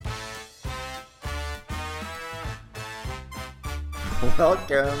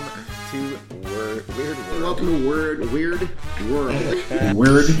Welcome to Weird World. Welcome to Weird World.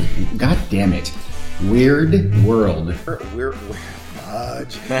 Weird. God damn it. Weird World. Weird World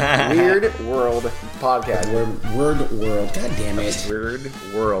podcast. Weird World. God damn it. Weird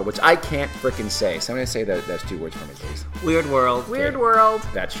World, which I can't frickin' say. Somebody say that's 2 words for me, please. Weird World. Weird World.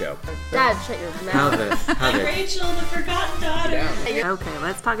 That show. Dad, shut your mouth. How this? Rachel, the forgotten daughter. Yeah. Okay,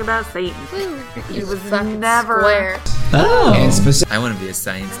 let's talk about Satan. He was fucking never square. Oh. And I want to be a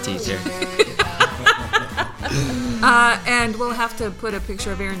science teacher. And we'll have to put a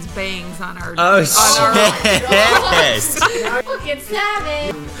picture of Aaron's bangs on our. Oh, yes. Fucking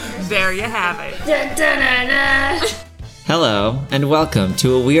savage. There you have it. Dun, dun, dun, dun. Hello, and welcome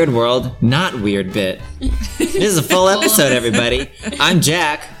to a Weird World, not weird bit. This is a full episode, everybody. I'm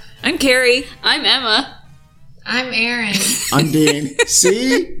Jack. I'm Carrie. I'm Emma. I'm Aaron. I'm Dean.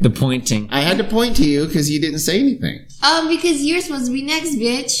 See? The pointing. I had to point to you because you didn't say anything. Because you're supposed to be next,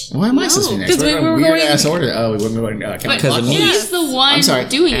 bitch. Why am I supposed to be next? because we We're in a were weird going- ass order. Oh, we weren't going counterclockwise. He's the one I'm sorry.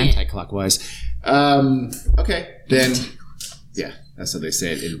 doing it. Anti-clockwise. Okay, then. Yeah, that's what they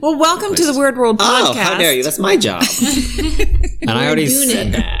say. Well, welcome to the Weird World podcast. Oh, how dare you? That's my job. And I already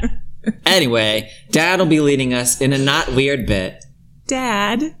said that. Anyway, Dad will be leading us in a not weird bit.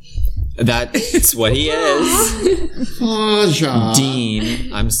 Dad. That's what he is. Oh, Jean.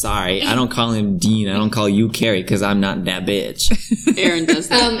 Dean. I'm sorry. I don't call him Dean. I don't call you Carrie because I'm not that bitch. Aaron does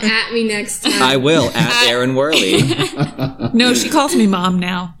that. At me next time. I will, at Aaron Worley. No, she calls me Mom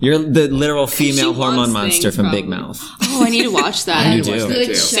now. You're the literal female She hormone wants monster things from from- Big Mouth. Oh, I need to watch that. You I do. watched that Good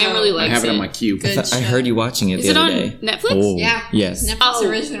too. show. Sam really I likes have it on it. my queue. I heard you watching it Is the it other on day. Netflix? Oh, Yeah. yes. Netflix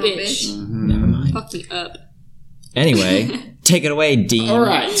original, bitch. Never mind. Fuck me up. Anyway, take it away, Dean. All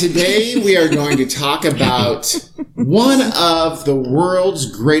right, today we are going to talk about one of the world's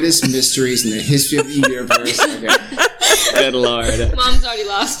greatest mysteries in the history of the universe. Okay. Good Lord. Mom's already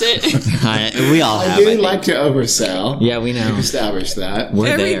lost it. We all I have. do think. like to oversell. Yeah, we know. We've established that.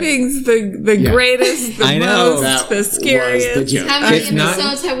 We're there. Everything's the Yeah. greatest, the I know. most, That the was scariest. the joke. How many It's not-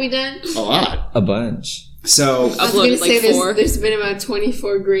 episodes have we done? A lot. A bunch. So, Uploaded like 4. There's been about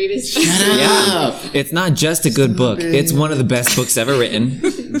 24 greatest. shut up. It's not just a good book. It's one of the best books ever written.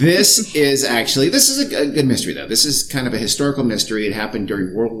 This is a good mystery, though. This is kind of a historical mystery. It happened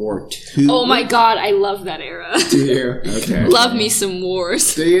during World War II. Oh my god, I love that era. Do you? Okay. Love me some wars.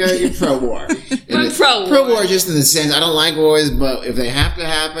 So you're pro-war. I'm pro-war. Pro-war just in the sense, I don't like wars, but if they have to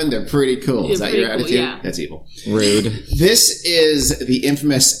happen, they're pretty cool. Is They're that your pretty cool, attitude? yeah. That's evil. Rude. This is the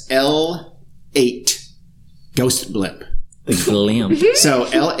infamous L8 ghost blimp. The glimp. So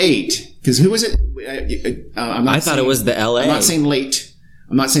L8, because who was it? I'm not I thought it was the LA. I'm not saying late.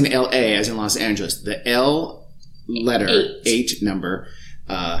 I'm not saying LA as in Los Angeles. The L letter, 8 number,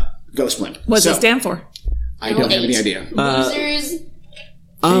 ghost blimp. What's So, it stand for? I don't have any idea. Losers.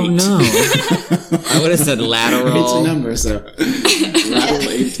 Oh, no. I would have said It's a lateral. number, so lateral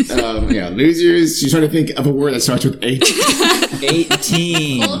 8. Losers. She's trying to think of a word that starts with 8.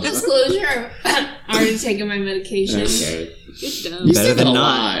 18. Full disclosure, I've already taken my medication. Okay. You're dumb. You Better said than a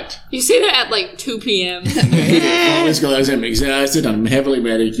not. lot. You say that at like 2 p.m. Always goes, I'm exhausted, I'm heavily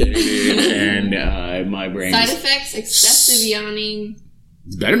medicated, and my brain Side is... effects: excessive yawning,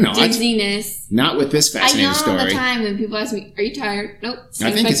 Better not. dizziness. Not with this I fascinating yawn all the story. time when people ask me, "Are you tired?" Nope. I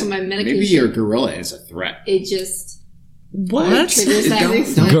Side think effects it's of my medication. maybe your gorilla is a threat. It just What? triggers that Don't-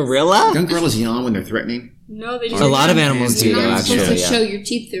 reflex. Gorilla? Don't gorillas yawn when they're threatening? No, they just A lot of animals do, You're though, not supposed actually. to Yeah. show your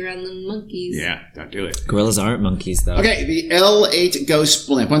teeth around the monkeys. Yeah, don't do it. Gorillas aren't monkeys, though. Okay, the L8 ghost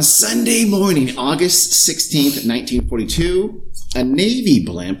blimp. On Sunday morning, August 16th, 1942, a Navy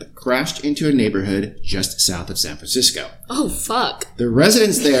blimp crashed into a neighborhood just south of San Francisco. Oh fuck! The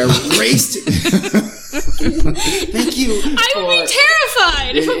residents there raced... Thank you. I would be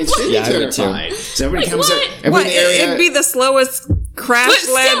terrified. It should be Yeah, I would too. terrified. So everybody comes what? up... Every area... It'd be the slowest crash But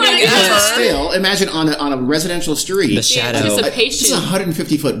still, landing I guess. ever. Still, imagine on a residential street. The shadow. It's a Anticipation.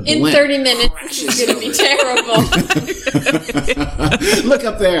 150-foot In blimp. 30 minutes, this is going to be terrible. Look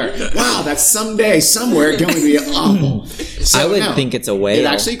up there. Wow, that's someday, somewhere going to be awful. So, I would no, think it's a it whale.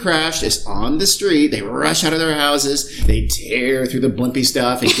 actually crashed. It's on the street. They rush out of their houses. They tear through the blimpy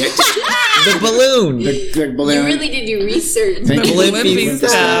stuff and get to The balloon. the balloon. You really did your research. Thank you. Blimpy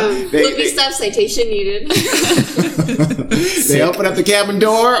stuff. Flippy stuff, citation needed. They open up the cabin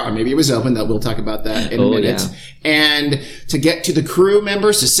door, or maybe it was open. We'll talk about that in a minute. Yeah. And to get to the crew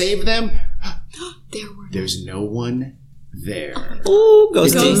members to save them, There were there's no one there. Ooh,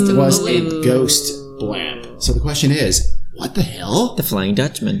 ghost It was a ghost blimp. So the question is, what the hell? The Flying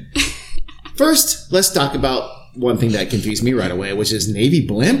Dutchman. First, let's talk about one thing that confused me right away, which is Navy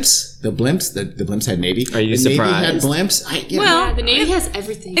blimps. The blimps had Navy. Are you the surprised? Navy had blimps. Yeah, the Navy has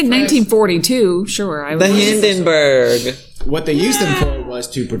everything. In 1942, sure. I The was. Hindenburg. What they used them for was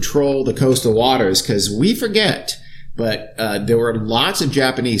to patrol the coastal waters, because we forget, but there were lots of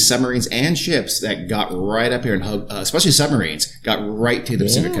Japanese submarines and ships that got right up here and hugged, especially submarines, got right to the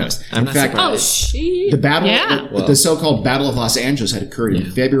Pacific coast. I'm In not fact, Oh, shit. the battle, Yeah. the so-called Battle of Los Angeles had occurred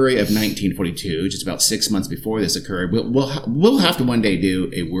in February of 1942, just about 6 months before this occurred. We'll have to one day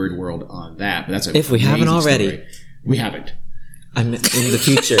do a word world on that, but that's a If we haven't amazing already. story. We haven't. I'm in the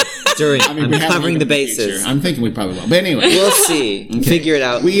future. I'm we haven't covering the in future. bases. I'm thinking we probably will. But anyway. We'll see. Figure it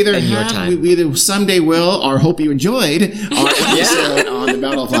out We either in your have, time. we either someday will, or hope you enjoyed our episode on the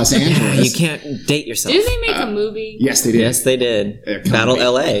Battle of Los Angeles. You can't date yourself. Did they make a movie? Yes, they did. Yes, they did. Battle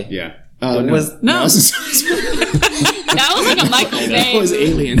LA. Yeah. No. That was like a Michael That Bay. was movie.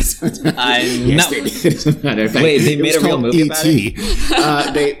 Aliens. Yes, they did. It doesn't matter. In fact, Wait, they it made was a real called movie about E.T.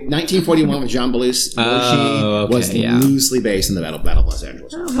 1941 with John Belushi okay, was yeah. loosely based on the Battle of Los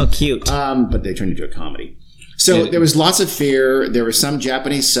Angeles. How cute. But they turned into a comedy. So there was lots of fear. There were some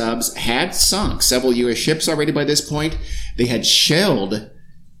Japanese subs had sunk several U.S. ships already by this point. They had shelled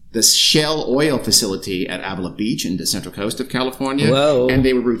the Shell oil facility at Avila Beach in the central coast of California. Whoa. And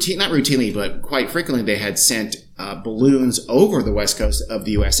they were not routinely, but quite frequently, they had sent balloons over the west coast of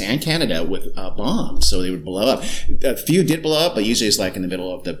the U.S. and Canada with bombs. So they would blow up. A few did blow up, but usually it's like in the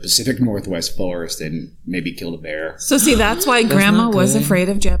middle of the Pacific Northwest forest and maybe killed a bear. So see, that's why Grandma not was good. afraid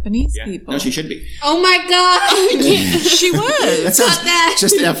of Japanese people. No, she should be. Oh my god! She was. That sounds, that.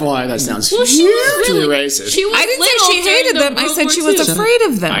 just FYI, that sounds Well, she was hugely really- racist. She was I didn't little say she hated during them. I World said War she was II. afraid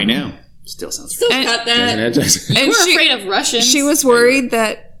of them. I know. Still sounds Still racist. got that. Doesn't it? And We're she, afraid of Russians. she was worried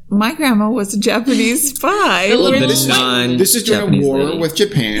that my grandma was a Japanese spy. The little- The non- This is during Japanese a war lady. with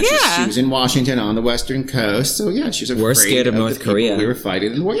Japan. Yeah. She was in Washington on the western coast. So, yeah, she's afraid We're scared of North the people Korea. We were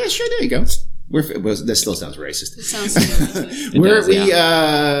fighting in the war. Yeah, sure, there you go. That still sounds racist. Sounds racist. We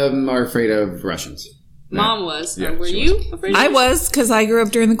are afraid of Russians. Mom was. Yeah, Were she you afraid of I Russians? was, because I grew up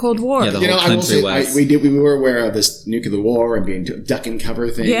during the Cold War. Yeah, the You know, whole I will country say was. we were aware of this nuclear war and being duck and cover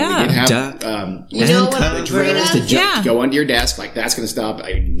thing. Yeah. We did have Duck You know what I'm cover. afraid to of? Yeah. go under your desk like that's going to stop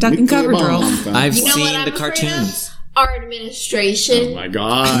a Duck and nuclear cover bomb drill. from- I've You know what seen I'm the afraid cartoons. of? Our administration. Oh my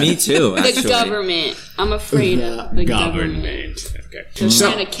god! Me too, The actually. government. I'm afraid of the government. Okay. They're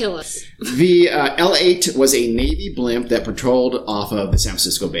So trying to kill us. the L-8 was a Navy blimp that patrolled off of the San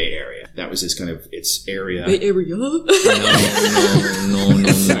Francisco Bay Area. That was its kind of its area. Area. No.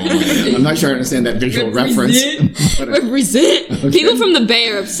 I'm not sure I understand that visual reference. But, Represent. People from the Bay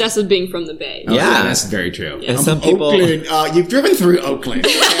are obsessed with being from the Bay. Yeah. that's very true. And some people- Oakland, you've driven through Oakland.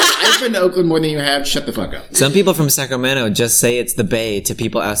 I've been to Oakland more than you have. Shut the fuck up. Some people from Sacramento just say it's the Bay to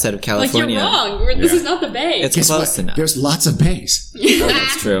people outside of Like, you're California. wrong. This is not the Bay. It's Guess close what? enough. There's lots of bays.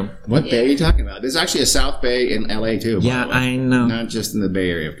 That's true. What bay are you talking about? There's actually a South Bay in LA too. by Yeah, the way. I know. Not just in the Bay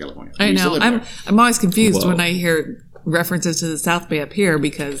Area of California. I You still know. live I'm there. I'm always confused Whoa. when I hear references to the South Bay up here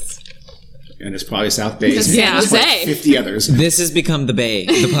because And there's probably South Bay. Because San There's like Jose. 50 others. This has become the Bay,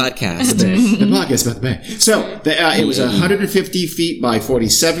 the podcast. The podcast about the Bay. So it was 150 feet by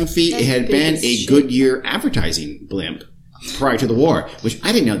 47 feet. It had been a Goodyear advertising blimp prior to the war, which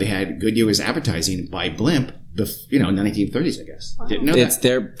I didn't know they had Goodyear was advertising by blimp. In the 1930s, I guess. Didn't know It's that.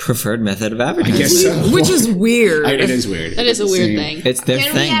 their preferred method of I advertising. guess so. which is weird. It is weird. That is a weird See, thing. It's their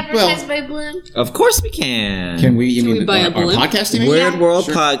Can we thing. advertise by blimp? Of course we can. Can we? You Can we mean buy a our blimp? podcast? You mean? Word Yeah, World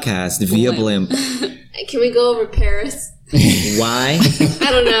sure. Podcast via Blimp. blimp. Can we go over Paris? Why?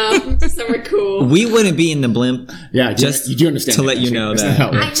 I don't know. Somewhere cool. We wouldn't be in the blimp. Yeah, Just you do understand to that, let you don't know That's that. not how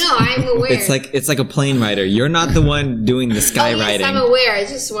it I works. know. I'm aware. It's like a plane rider. You're not the one doing the Oh, skywriting. yes, I'm aware. I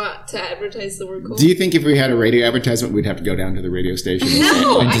just want to advertise the word cool. Do you think if we had a radio advertisement, we'd have to go down to the radio station?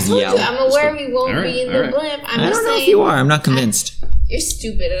 No, And I just told yell. you. I'm aware we won't All right, be in all the right. blimp. I'm I just don't know saying. if you are. I'm not convinced. You're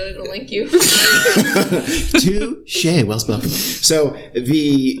stupid. I don't like you. Touche, well spoken. So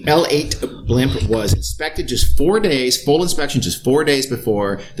the L-8 blimp was inspected just 4 days, full inspection just 4 days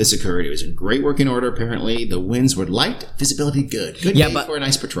before this occurred. It was in great working order, apparently. The winds were light, visibility good. Good Yeah, day but- for a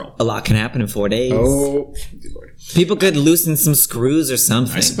nice patrol. A lot can happen in 4 days. Oh, good Lord. People could loosen some screws or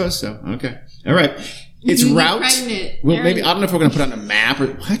something. I suppose so. Okay. All right. Its route. pregnant. Well, maybe, I don't know if we're going to put on a map or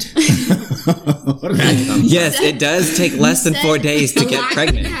what? What did that come? Yes, it does take less than 4 days to A get lot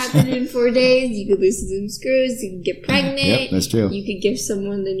pregnant. can happen in 4 days. You could loosen some screws. You could get pregnant. Yep, that's true. You could give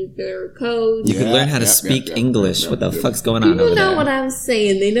someone the nuclear code. You could learn how to Yeah, speak yeah, English. What the fuck's going on People over know there? what I'm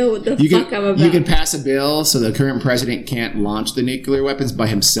saying. They know what the You fuck I'm can, about. you can pass a bill so the current president can't launch the nuclear weapons by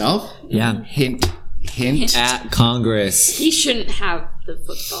himself. Yeah. Hint. Hint. At Congress. He shouldn't have the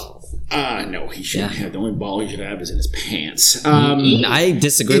footballs. balls? No, he shouldn't have. The only ball he should have is in his pants. I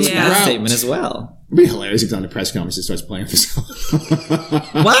disagree with that route. statement as well. It'd be hilarious if he's on the press conference and starts playing for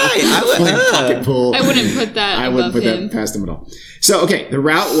Why? playing pocket pool. I wouldn't put that I wouldn't above put him. that past him at all. So, okay, the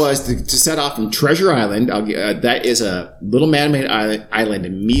route was to set off from Treasure Island. That is a little man-made island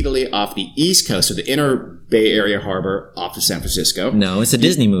immediately off the east coast of the inner Bay Area harbor off of San Francisco. No, it's a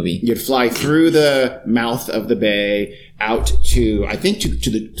Disney movie. You'd fly through the mouth of the bay out to, I think, to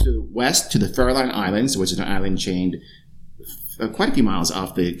the west to the Farallon Islands, which is an island chain quite a few miles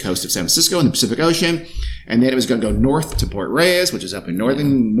off the coast of San Francisco in the Pacific Ocean. And then it was going to go north to Port Reyes, which is up in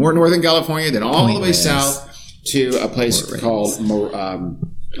more northern California, then all the way south to a place called,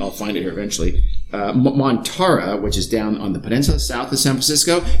 I'll find it here eventually, Montara, which is down on the peninsula south of San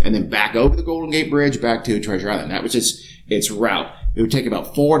Francisco, and then back over the Golden Gate Bridge back to Treasure Island. That was its route. It would take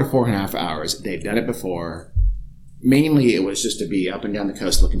about 4 to 4.5 hours. They've done it before. Mainly, it was just to be up and down the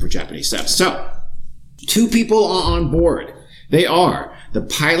coast looking for Japanese stuff. So, 2 people on board. They are the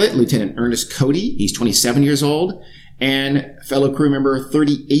pilot, Lieutenant Ernest Cody. He's 27 years old. And fellow crew member,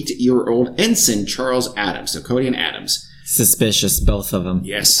 38-year-old Ensign Charles Adams. So, Cody and Adams. Suspicious, both of them.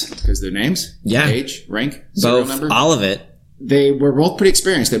 Yes, because their names, Yeah. age, rank, serial Both, number. all of it. They were both pretty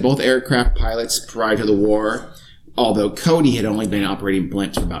experienced. They're both aircraft pilots prior to the war. Although Cody had only been operating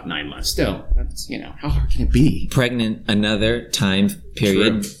blimps for about 9 months. Still, that's, how hard can it be? Pregnant, another time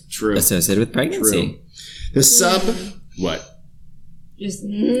period True. associated with pregnancy. True. The sub, what? Just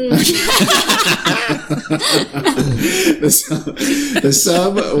the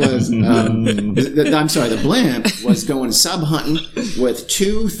sub was, the blimp was going sub hunting with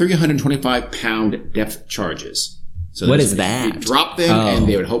 2 325-pound depth charges. So What is that? You drop them and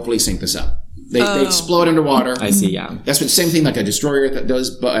they would hopefully sink the sub. They explode underwater. I see, yeah. That's the same thing like a destroyer that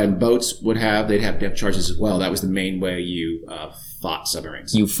does, and boats would have. They'd have depth charges as well. That was the main way you fought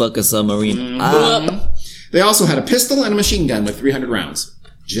submarines. You fuck a submarine Mm-hmm. up. They also had a pistol and a machine gun with 300 rounds.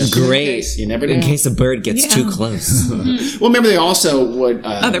 Just in Great. case. You never know. In case a bird gets Yeah. too close. Well, remember they also would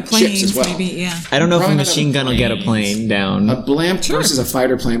Other ships planes, as well. maybe, yeah. I don't know if a Probably not machine gun will get a plane down. A blimp versus a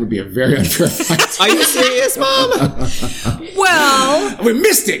fighter plane would be a very unfair fight. Are you serious, Mom? Well, We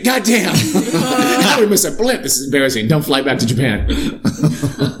missed it! Goddamn! How did we miss a blimp? This is embarrassing. Don't fly back to Japan.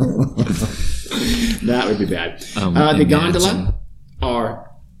 That would be bad. The imagine. gondola,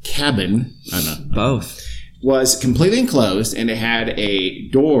 or cabin, I don't know, Both. was completely enclosed, and it had a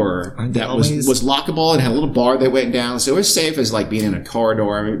door Aren't they that always- was lockable and had a little bar that went down, so it was safe as like being in a corridor.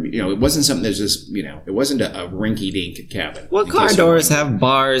 I mean, it wasn't something that's just, it wasn't a rinky-dink cabin. What In car case doors have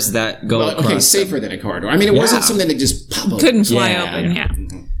bars that go Well, across? okay, safer than a corridor. I mean, it wasn't something that just pop open. couldn't fly Yeah, open, yeah.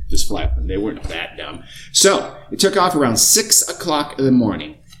 Just fly open. They weren't that dumb. So it took off around 6 o'clock in the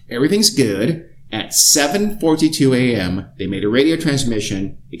morning. Everything's good. At 7:42 a.m., they made a radio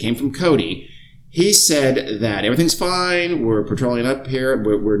transmission. It came from Cody. He said that everything's fine. We're patrolling up here.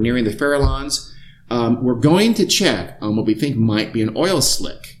 We're nearing the Farallons. We're going to check on what we think might be an oil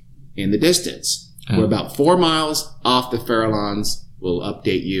slick in the distance. We're about 4 miles off the Farallons. We'll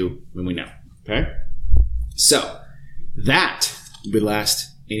update you when we know. Okay? So, that will be the last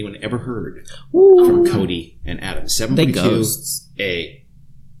anyone ever heard from Cody and Adam. 7:42 ghosts.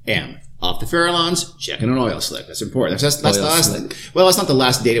 a.m. Off the Farallons, checking an oil slick. That's important. That's the Oil last. slick. Well, that's not the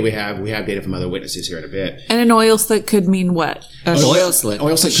last data we have. We have data from other witnesses here in a bit. And an oil slick could mean what? Oil slick.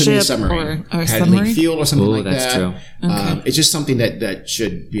 Oil slick could be a ship submarine. or a Had submarine? leaked fuel or something Ooh, like that's that. true. It's just something that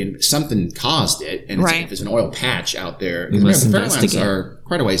should be something caused it, and Right. if there's an oil patch out there, We must the Farallons investigate. are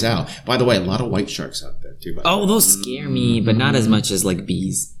quite a ways out. By the way, a lot of white sharks out there too. By the way. Oh, those scare me, but not as much as like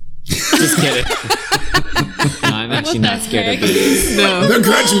bees. Just kidding. No, I'm actually not scared of bees. The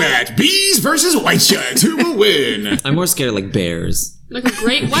grudge match: bees versus white sharks. Who will win? I'm more scared of like bears. Like a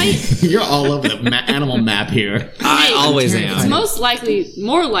great white? You're all over the animal map here. I always It's am.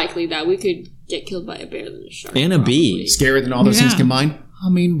 more likely that we could get killed by a bear than a shark. And a bee. Scarier than all those things Yeah. combined.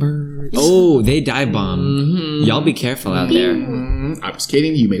 Hummingbirds. Oh, they dive bomb. Y'all be careful out there. I was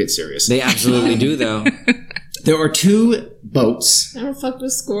kidding. You made it serious. They absolutely do, though. There are 2 boats. I don't fuck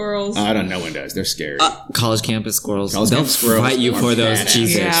with squirrels. I don't know one does. They're scary. College campus squirrels. College They'll campus squirrels fight you are for those badass.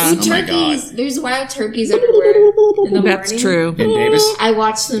 cheeses. Yeah. Oh my god. Turkeys. There's wild turkeys everywhere in the That's morning. true. In Davis? I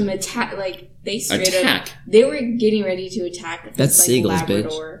watched them attack. Like they straight Attack? up. They were getting ready to attack. This, That's like, seagulls, bitch.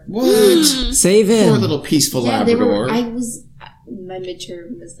 Labrador. What? Save Poor it. little peaceful Yeah, they Labrador. were. I was. My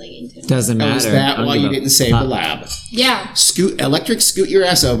midterm was like intense. Doesn't matter. Was that I why don't you give a didn't save the fuck. lab? Yeah. Scoot your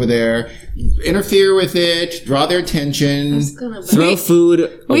ass over there, interfere with it, draw their attention. It's gonna Throw food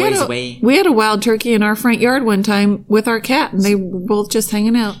a We ways had away. we had a wild turkey in our front yard one time with our cat, and they were both just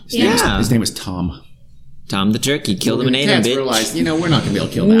hanging out. Yeah. His name was Tom. Tom the turkey killed him and ate him, Cats bitch. realized, we're not going to be able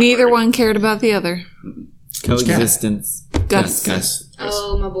to kill that. Neither bird. one cared about the other. Coexistence. Gus.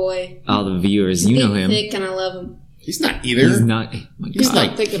 Oh, my boy. All the viewers, you know him. Thick, and I love him. He's not either. He's not. Oh my He's God.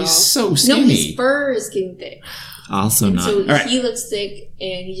 like, thick at all. he's so No, skinny. his fur is getting thick. Also not. So right. he looks thick,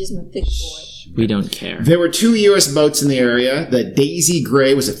 and he's just a thick boy. We don't care. There were 2 U.S. boats in the area. The Daisy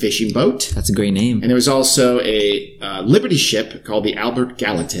Gray was a fishing boat. That's a great name. And there was also a Liberty ship called the Albert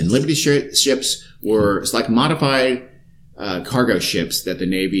Gallatin. Liberty ships were like modified cargo ships that the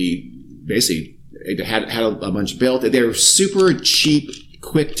Navy basically had a bunch built. They were super cheap,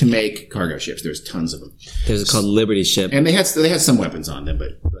 quick to make cargo ships. There's tons of them. There's called Liberty Ship And they had some weapons on them,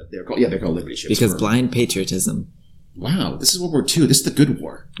 but they're called Liberty ships. because blind patriotism. Wow, this is World War II. This is the good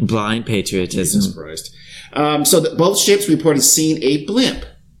war. Blind patriotism. Jesus Christ. So both ships reported seeing a blimp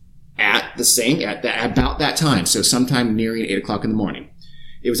at about that time. So sometime nearing 8 o'clock in the morning.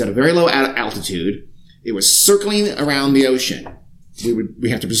 It was at a very low altitude. It was circling around the ocean. We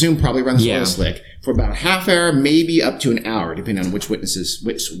have to presume probably around the oil slick for about a half hour, maybe up to an hour, depending on which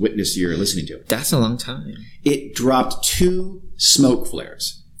witness you're listening to. That's a long time. It dropped 2 smoke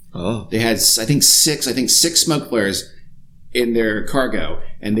flares. Oh. They had, I think six smoke flares in their cargo,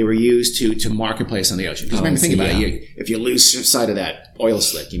 and they were used to mark a place on the ocean. Because remember, think about it. If you lose sight of that oil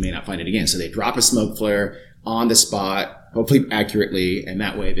slick, you may not find it again. So they drop a smoke flare on the spot, hopefully accurately, and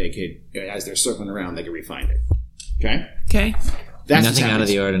that way they could, as they're circling around, they could re-find it. Okay? Okay. That's Nothing out of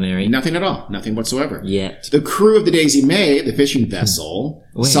the ordinary. Nothing at all. Nothing whatsoever. Yet. The crew of the Daisy May, the fishing vessel,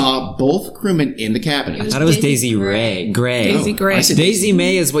 saw both crewmen in the cabin. I thought it was Daisy Gray. Daisy Gray. I said Daisy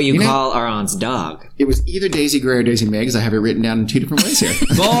May is what you call our aunt's dog. It was either Daisy Gray or Daisy May, because I have it written down in 2 different ways here.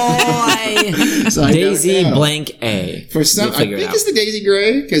 Boy! So I Daisy don't know. blank A. For some, We'll I figure it think out. it's the Daisy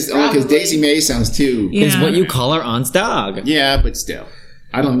Gray, because Daisy May sounds too. Is what you call our aunt's dog. Yeah, but still,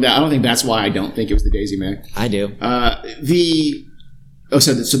 I don't think that's why I don't think it was the Daisy May. I do.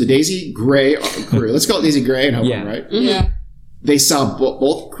 So the Daisy Gray crew. Let's call it Daisy Gray and hope I'm right. Yeah. They saw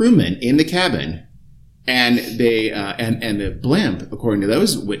both crewmen in the cabin, and they and the blimp, according to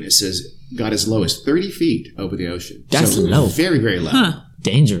those witnesses, got as low as 30 feet over the ocean. That's low. Very, very low.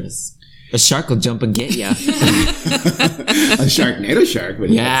 Dangerous. A shark will jump and get ya. A Sharknado shark, but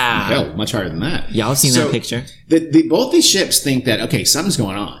hell, much higher than that. Y'all seen that picture? Both these ships think that, okay, something's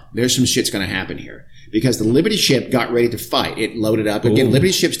going on. There's some shit's going to happen here. Because the Liberty ship got ready to fight. It loaded up. Again,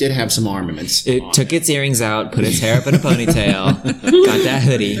 Liberty ships did have some armaments. It took its earrings out, put its hair up in a ponytail, got that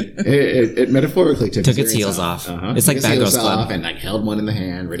hoodie, It metaphorically took its earrings heels off. It's Took like its Bad heels Girls Club. off and held one in the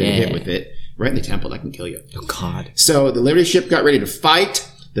hand, ready to hit with it. Right in the temple, that can kill you. Oh, God. So the Liberty ship got ready to fight.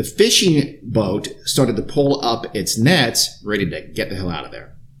 The fishing boat started to pull up its nets, ready to get the hell out of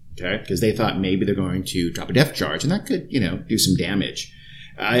there. Okay? Because they thought maybe they're going to drop a depth charge, and that could, do some damage.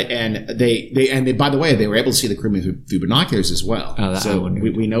 And they, by the way, they were able to see the crewmen through binoculars as well. Oh, so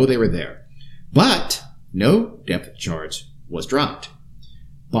we know they were there. But no depth charge was dropped.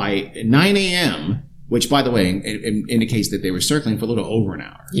 By 9 a.m., which, by the way, indicates that they were circling for a little over an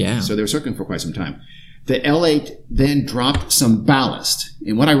hour. Yeah. So they were circling for quite some time. The L8 then dropped some ballast.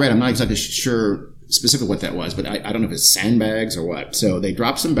 And what I read, I'm not exactly sure specifically what that was, but I don't know if it's sandbags or what. So they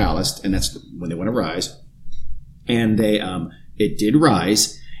dropped some ballast, and that's when they went to rise. And it did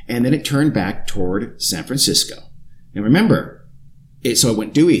rise, and then it turned back toward San Francisco. And remember, so it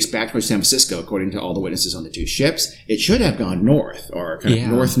went due east, back towards San Francisco, according to all the witnesses on the 2 ships. It should have gone north, or kind of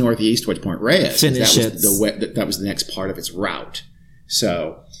north-northeast towards Point Reyes. That was the next part of its route.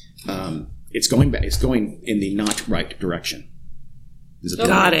 So it's going back. It's going in the not right direction.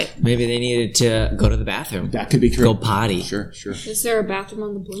 Got it. Maybe they needed to go to the bathroom. That could be true. Go potty. Sure. Is there a bathroom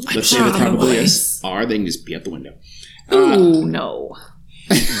on the blue? Let's say there probably is. Or they can just be at the window. Ooh, no.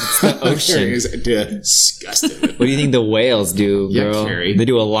 The ocean. Is disgusting. What do you think the whales do, Yeah, girl? Carrie. They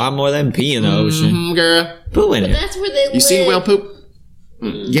do a lot more than pee in the ocean. Girl. Poo in it. That's where they live. You seen whale poop?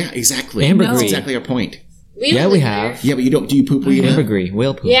 Yeah, exactly. Ambergris. That's exactly our point. Yeah, we have. Yeah, but you don't. Do you poop where you live? Ambergris,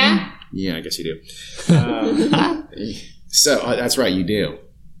 whale poop. Yeah. Yeah, I guess you do. So that's right, you do.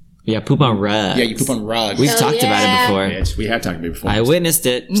 Yeah, poop on rugs. Yeah, you poop on rugs. We've talked about it before. Yes, we have talked about it before. I witnessed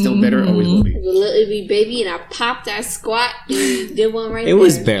it. Still better, always will be. The little itty baby, and I popped that squat and did one right It there.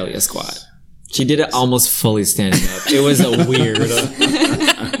 was barely a squat. She did it almost fully standing up. It was a weird.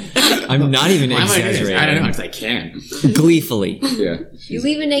 I'm not even Why am I doing this? exaggerating. I don't know if I can. Gleefully. Yeah. You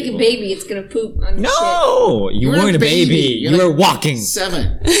leave a naked baby, it's gonna poop on your shit. No! You You're weren't a a baby. You're You like were walking.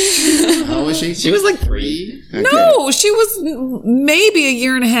 7. How old was she? She was like 3. Okay. No, she was maybe a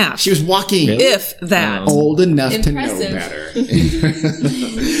year and a half. She was walking. If that. Old enough to know Impressive. better.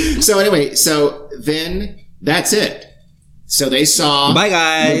 So anyway, then that's it. So they saw Bye,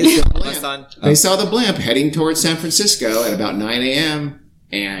 guys. the My blimp. son. They saw the blimp heading towards San Francisco at about 9 a.m.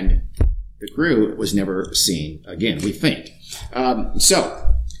 and the crew was never seen again, we think.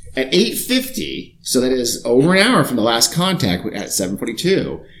 So at 8:50, so that is over an hour from the last contact at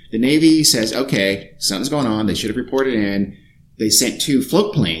 7:42, the Navy says, okay, something's going on. They should have reported in. They sent 2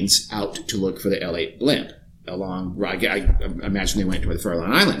 float planes out to look for the L-8 blimp along, I imagine they went toward the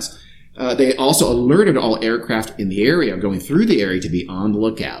Farallon Islands. They also alerted all aircraft in the area, going through the area, to be on the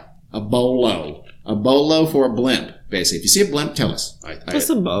lookout. A bolo. A bolo for a blimp, basically. If you see a blimp, tell us. What's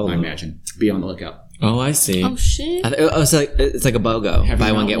a bolo? I imagine. Be on the lookout. Oh, I see. Oh shit! It's like a BOGO. Have Buy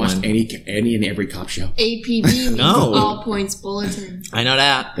you one, not get watched one. any and every cop show? APB means No. all points bulletin. I know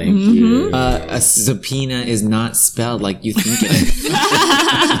that. Thank you. A subpoena is not spelled like you think it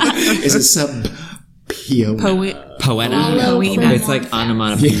is. Is it sub Poet. Poena. It's like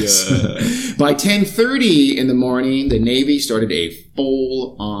onomatopoeia. Yes. By 10:30 in the morning, the Navy started a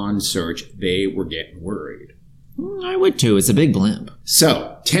full-on search. They were getting worried. I would too. It's a big blimp.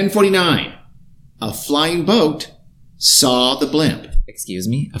 So, 10:49, a flying boat saw the blimp. Excuse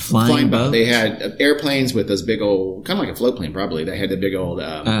me? A flying boat? They had airplanes with those big old, kind of like a float plane probably. They had the big old,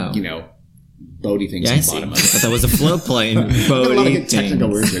 boaty things Yeah, at I the see. bottom I of it. thought that was a float plane. A lot of Boaty good technical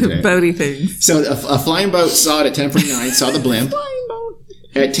thing. words today. Boaty things. So a flying boat saw it at 10:49, saw the blimp.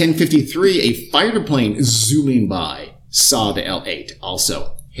 At 10:53, a fighter plane zooming by saw the L-8,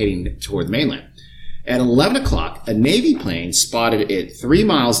 also heading toward the mainland. At 11 o'clock, a Navy plane spotted it 3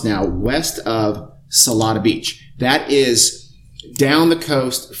 miles now west of Salada Beach. That is down the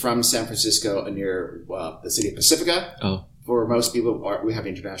coast from San Francisco near the city of Pacifica. Oh. For most people, we have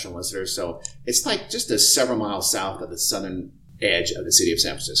international listeners, so it's like just a several miles south of the southern edge of the city of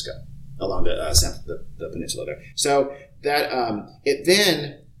San Francisco, along the peninsula there. So that it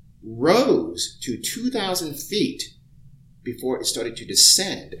then rose to 2,000 feet before it started to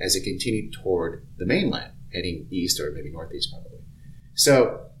descend as it continued toward the mainland, heading east or maybe northeast probably.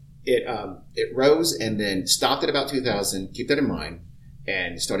 So it rose and then stopped at about 2,000. Keep that in mind.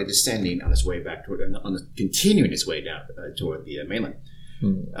 And started descending on its way back toward, continuing its way down toward the mainland.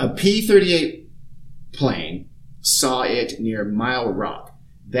 A P-38 plane saw it near Mile Rock.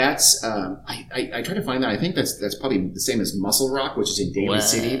 That's I tried to find that. I think that's probably the same as Muscle Rock, which is in Daly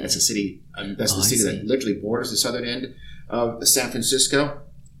City. That's a city. That's the city that literally borders the southern end of San Francisco.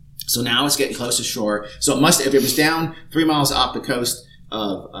 So now it's getting close to shore. So if it was down 3 miles off the coast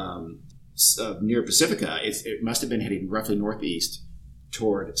of near Pacifica, it must have been heading roughly northeast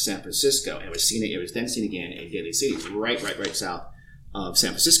toward San Francisco, and it was then seen again in Daly City, right south of San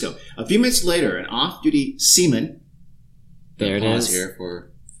Francisco. A few minutes later, an off-duty seaman. There it Pause is. here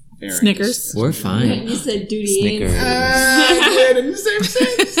for Aaron. Snickers. We're fine. You said duty Snickers. I did in the same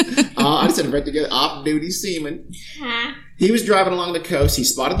sentence. I just said it right together. Off-duty seaman. He was driving along the coast. He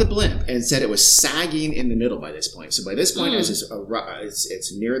spotted the blimp and said it was sagging in the middle by this point. So by this point, as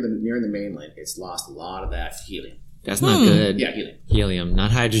it's near the mainland, it's lost a lot of that helium. That's not good. Yeah, helium. Helium,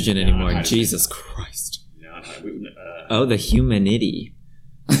 not hydrogen anymore. hydrogen. Jesus Christ. No, Oh, the humanity.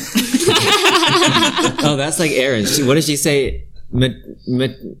 Oh, that's like Aaron. What did she say?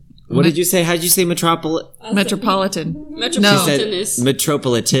 What did you say? How did you say metropolitan? Metropolitan. Metropolitan is.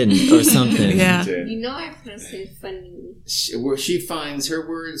 Metropolitan or something. Yeah. You know I pronounce it funny. She finds her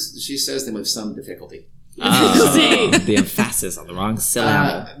words, she says them with some difficulty. Oh, the emphasis on the wrong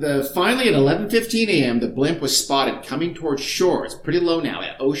syllable. Finally, at 11:15 a.m., the blimp was spotted coming towards shore. It's pretty low now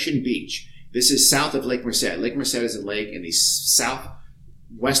at Ocean Beach. This is south of Lake Merced. Lake Merced is a lake in the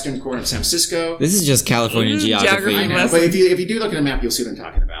southwestern corner of San Francisco. This is just California geography. I know, but if you do look at a map, you'll see what I'm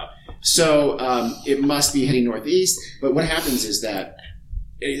talking about. So it must be heading northeast. But what happens is that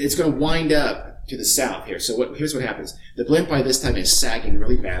it's going to wind up to the south here. So here's what happens. The blimp by this time is sagging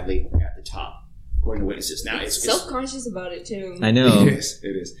really badly at the top, according to witnesses. Now it's Self-conscious about it too. I know. It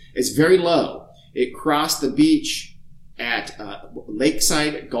is. It's very low. It crossed the beach at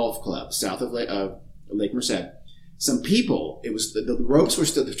Lakeside Golf Club, south of Lake Merced. Some people, it was the ropes were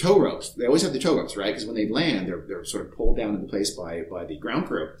still the tow ropes. They always have the tow ropes, right? Because when they land, they're sort of pulled down into place by the ground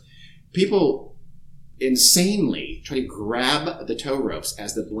crew. People insanely try to grab the tow ropes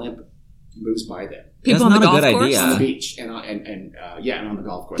as the blimp moves by them. People That's on the not a golf good course? idea. On the beach and on the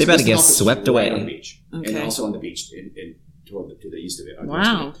golf course. They better The get golf course is swept away. on the beach, and Okay. also on the beach to the east of it.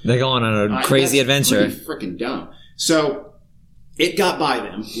 Wow. They're going on a crazy adventure. Pretty freaking dumb. So it got by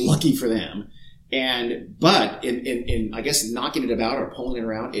them, lucky for them, but in I guess knocking it about or pulling it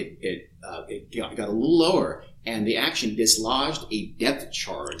around, it got a little lower, and the action dislodged a depth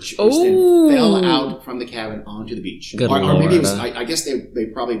charge, which then fell out from the cabin onto the beach. Good or maybe it was. Lord. I guess they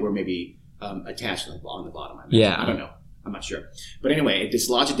probably were maybe attached on the bottom. Yeah. I don't know. I'm not sure. But anyway, it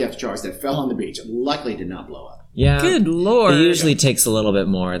dislodged a depth charge that fell on the beach. Luckily, it did not blow up. Yeah. Good lord. It usually takes a little bit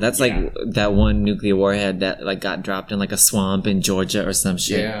more. That's like that one nuclear warhead that like got dropped in like a swamp in Georgia or some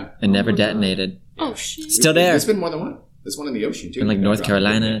shit and never detonated. Oh shit! Still there. There's been more than one. There's one in the ocean, too. In like North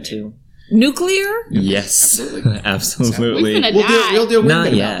Carolina, too. Nuclear? Yes. Absolutely. Absolutely. We're gonna We'll do a Not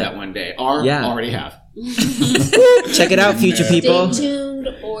Not yet. about that one day. Or Yeah. already have. Check it out, future people. Stay tuned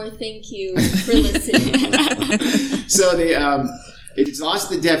or thank you for listening. So it dislodged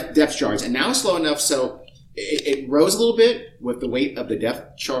the depth charge, and now it's slow enough so it rose a little bit with the weight of the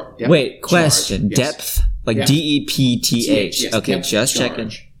depth charge. Wait, question. Yes. Depth? Like Yeah. DEPTH. Yes, Okay, depth just charge.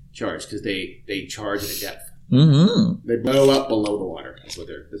 checking. Charge, because they charge at a depth. Mm-hmm. They blow up below the water. That's what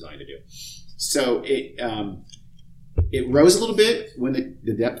they're designed to do. So it rose a little bit when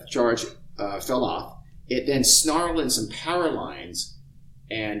the depth charge fell off. It then snarled in some power lines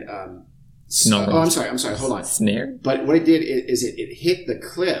and Snarled. I'm sorry. Hold on. Snare? But what it did is it hit the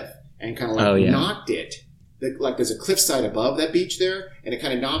cliff and kind of like knocked it. Like there's a cliffside above that beach there, and it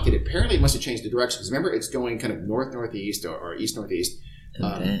kind of knocked it. Apparently, it must have changed the direction because remember, it's going kind of north-northeast or east-northeast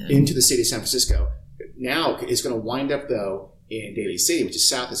into the city of San Francisco. Now it's going to wind up though in Daly City, which is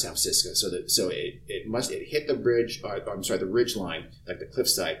south of San Francisco. So it hit the bridge. The ridge line, like the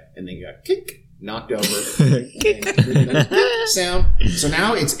cliffside, and then got knocked over. Sound. So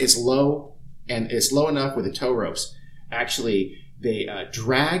now it's low, and it's low enough with the tow ropes. Actually, they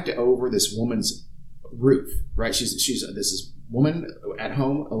dragged over this woman's roof. Right, she's this woman at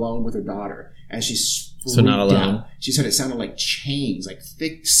home alone with her daughter, and she's not alone. Out. She said it sounded like chains, like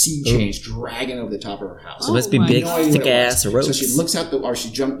thick sea chains, dragging over the top of her house. So it must be big, thick ass ropes. So she looks out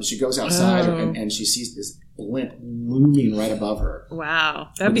she goes outside, and she sees this blimp looming right above her. Wow,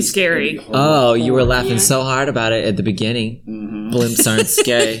 that'd be scary. Oh, you were laughing so hard about it at the beginning. Mm-hmm. Blimps aren't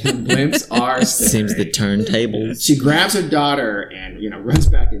scary. Blimps are scary. Seems the turntables. She grabs her daughter and runs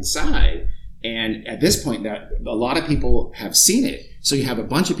back inside. And at this point, a lot of people have seen it. So you have a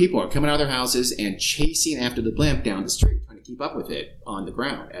bunch of people are coming out of their houses and chasing after the blimp down the street, trying to keep up with it on the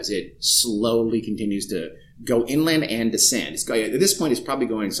ground as it slowly continues to go inland and descend. At this point, it's probably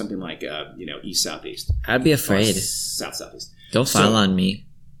going something like east-southeast. I'd be afraid. South-southeast. Don't fall on me.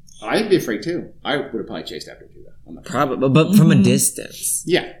 I'd be afraid too. I would have probably chased after it too, though. Probably, but from a distance.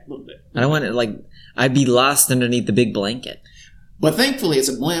 Yeah, a little bit. I don't want it I'd be lost underneath the big blanket. But thankfully, it's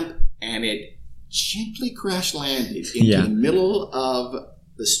a blimp, and it gently crash landed into the middle of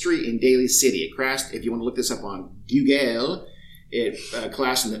the street in Daly City. It crashed. If you want to look this up on Google, it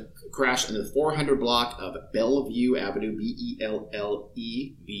crashed in the 400 block of Bellevue Avenue,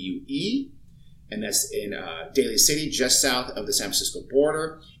 Bellevue, and that's in Daly City, just south of the San Francisco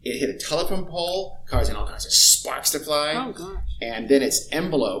border. It hit a telephone pole, causing all kinds of sparks to fly. Oh gosh! And then its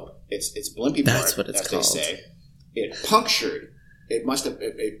envelope, its blimpy part, that's what it's as called. they say, it punctured. It must have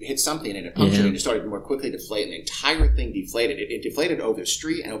it hit something and it punctured and it started more quickly to deflate, and the entire thing deflated. It deflated over the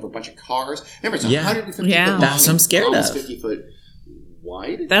street and over a bunch of cars. Remember, it's 150 foot long. That's what I'm scared of. 50 foot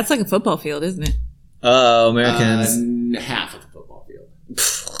wide. That's like a football field, isn't it? Oh, Americans. Half of a football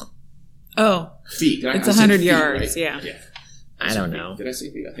field. Oh, Feet. it's I said 100 feet, yards. right? Yeah. I don't know. Did I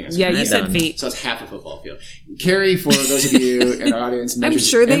say feet? I think I said Yeah, feet. you said feet. So it's half a football field. Carrie, for those of you in our audience, I'm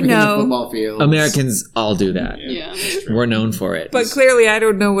sure they everything in know. football fields. Americans all do that. Yeah. We're known for it. But clearly, I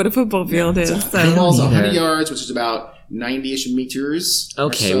don't know what a football field is. Football's So. 100 yards, which is about 90-ish meters.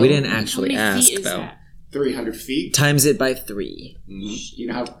 Okay, or so. we didn't How actually many ask, feet is though. that? 300 feet. Times it by 3. You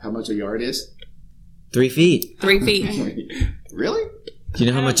know how much a yard is? 3 feet. 3 feet. Really? Do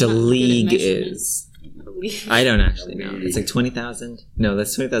you know how much a I'm not good at league measurements. is? I don't actually know. It's like 20,000? No,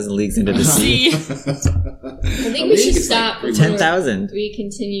 that's 20,000 leagues into the sea. I think we should stop before 10,000. we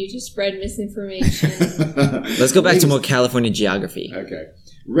continue to spread misinformation. Let's go back to more California geography. Okay.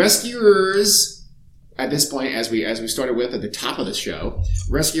 Rescuers, at this point, as we started with at the top of the show,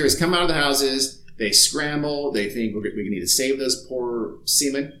 rescuers come out of the houses, they scramble, they think we need to save those poor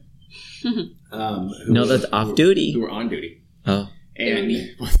seamen. No, that's off duty. Who were on duty. Oh.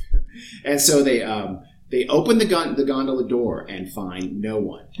 And so they open the gondola door and find no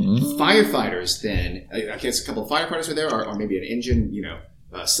one. Firefighters then, I guess a couple of firefighters were there, or maybe an engine,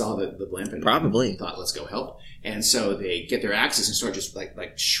 saw the blimp and Probably. thought, let's go help. And so they get their axes and start just like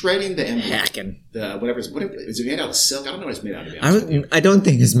shredding the envelope. Hacking. Whatever is it made out of silk? I don't know what it's made out of. I don't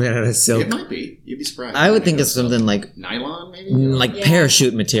think it's made out of silk. It might be. You'd be surprised. I would think it's something like nylon, maybe.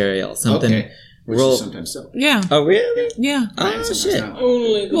 parachute material. Something. Okay. Which is sometimes silk. Yeah. Oh, really? Yeah. Oh, shit.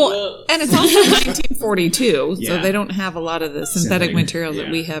 Only the Well, and it's also 1942, so Yeah. they don't have a lot of the synthetic materials that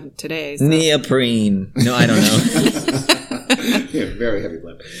yeah. we have today. So. Neoprene. No, I don't know. Yeah, very heavy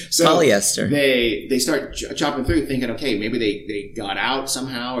blimp. So Polyester. They start chopping through, thinking, okay, maybe they got out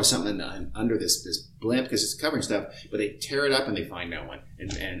somehow or something under this blimp because it's covering stuff. But they tear it up and they find no one.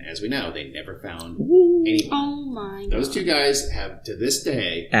 And as we know, they never found anyone. Oh my god. Those two guys have to this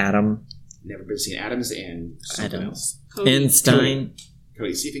day Adam. never been seen. Adams and something else. Einstein.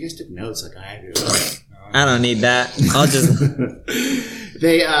 Cody, see if you guys took notes like I do. I don't need that. I'll just.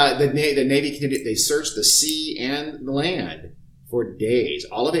 The Navy continued. They searched the sea and the land for days.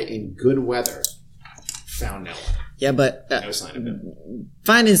 All of it in good weather. Found no one. Yeah, but No sign of him.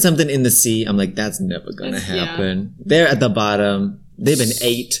 finding something in the sea, I'm like, that's never gonna happen. They're at the bottom. They've been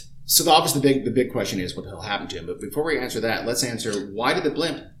ate. So obviously the big question is what the hell happened to him. But before we answer that, let's answer why did the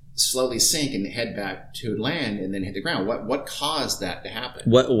blimp slowly sink and head back to land and then hit the ground? What caused that to happen?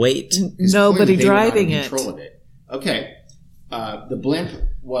 What weight? 'Cause Nobody clearly they were not in driving it. control of it. Okay. The blimp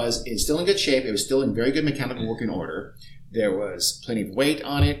was still in good shape. It was still in very good mechanical working order. There was plenty of weight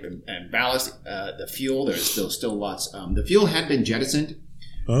on it and ballast. The fuel, there's still lots. The fuel had been jettisoned,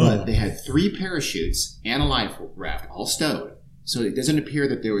 but they had 3 parachutes and a life raft all stowed. So it doesn't appear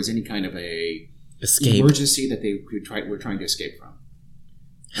that there was any kind of a Escape. emergency that they were trying to escape from.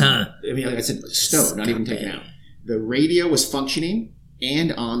 Huh. I mean, like I said, stowed, not even taken out. The radio was functioning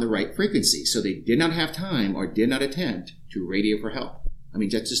and on the right frequency, so they did not have time or did not attempt to radio for help. I mean,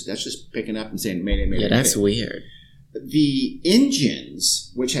 that's just picking up and saying, mayday, mayday, Yeah, that's mayday. weird. The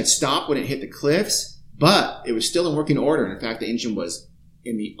engines, which had stopped when it hit the cliffs, but it was still in working order. And in fact, the engine was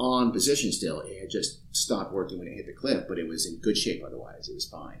in the on position still. It had just stopped working when it hit the cliff, but it was in good shape otherwise. It was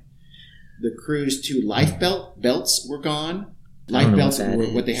fine. The crew's 2 life belts were gone. I don't Life know belts what that were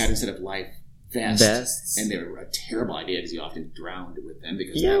is. what they had instead of life vests. Vests. And they were a terrible idea because you often drowned with them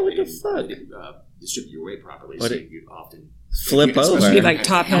because Yeah, they what the didn't- fuck? they didn't distribute your weight properly. What So it- you'd often Flip especially over. if Be you like had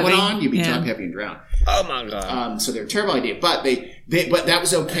top a helmet heavy. on, you'd be Yeah. top heavy and drown. Oh my god. So they're a terrible idea, but but that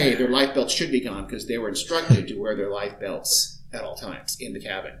was okay. Their life belts should be gone because they were instructed to wear their life belts at all times in the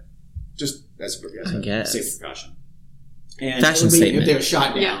cabin. Just as I a guess. safe precaution. And Fashion if statement. they were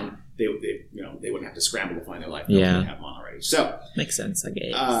shot down, they wouldn't have to scramble to find their life belts. Yeah. They'd have them on already. So Makes sense, I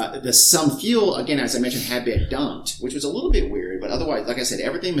guess. some fuel, again, as I mentioned, had been dumped, which was a little bit weird, but otherwise, like I said,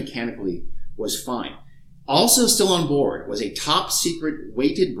 everything mechanically was fine. Also still on board was a top secret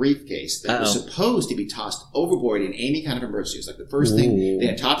weighted briefcase that was supposed to be tossed overboard in any kind of emergency. It was like the first thing. They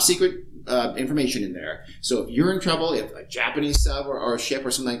had top secret information in there. So if you're in trouble, if a Japanese sub or a ship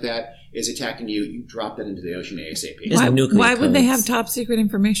or something like that is attacking you, you drop that into the ocean ASAP. It's nuclear Why would they codes. have top secret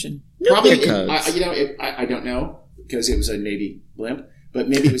information? Probably, Nuclear codes. I don't know because it was a Navy blimp, but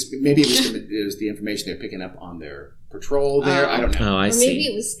maybe it was the information they're picking up on their patrol there. I don't know. Oh, I Or see. maybe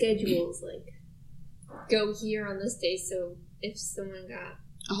it was schedules, like go here on this day, so if someone got,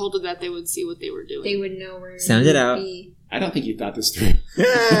 A hold of that, they would see what they were doing. they would know where. Sound they it would out. be. I don't think you thought this through.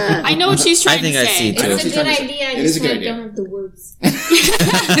 I know what she's trying I think to I say. see, too. I know It's a she's good trying to say- idea. I it is just a good kind of idea. don't have the words.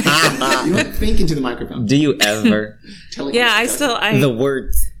 You don't think into the microphone. Do you ever? Telling Yeah, you- The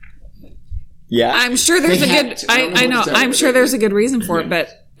words. Yeah. I'm sure there's They a had good. to. I don't know I what know. to tell I'm you. sure there's a good reason for it, but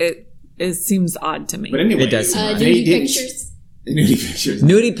it seems odd to me. But anyway, It does seem odd. they Nudie didn't. pictures. Nudie pictures.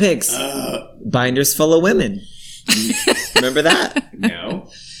 Nudie pics. Binders full of women. Remember that? No.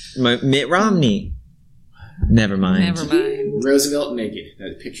 Mitt Romney. Never mind. Never mind. Roosevelt naked.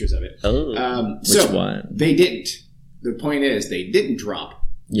 The pictures of it. Oh. Which So one? they didn't. The point is, they didn't drop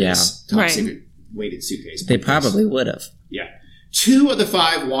Yeah. this top Right. secret weighted suitcase. They probably would have. Yeah. 2 of the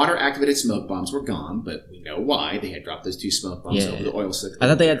 5 water-activated smoke bombs were gone, but we know why. They had dropped those 2 smoke bombs Yeah. over the oil slick. I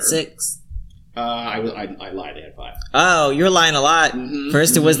thought they had there. 6. I lied. They had 5. Oh, you're lying a lot. Mhm.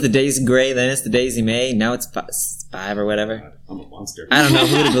 First it was the Daisy Gray, then it's the Daisy May. Now it's 5 or whatever. I'm a monster. I don't know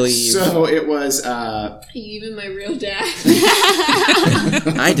who to believe. So it was. Are you even my real dad?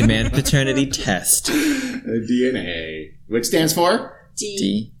 I demand paternity test. DNA, which stands for.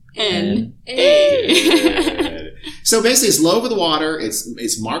 D. N. Good. So basically, it's low over the water.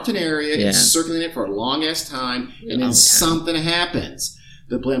 It's marked an area. Yeah. It's circling it for a long ass time, and then Okay. something happens.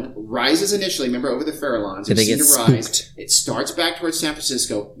 The blimp rises initially. Remember, over the Farallons, Did they it get seemed to rise. spooked? It starts back towards San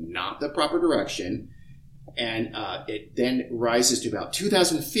Francisco, not the proper direction, and it then rises to about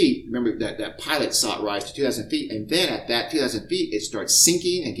 2,000 feet. Remember that pilot saw it rise to 2,000 feet, and then at that 2,000 feet, it starts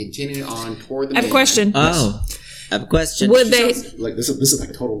sinking and continuing on toward the. I have a mainland. question. Oh. I have a question. Would they Like this is like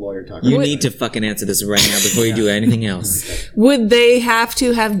a total lawyer talk. You need to fucking answer this right now before you do anything else. have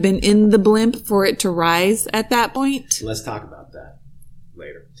to have been in the blimp for it to rise at that point? Let's talk about that.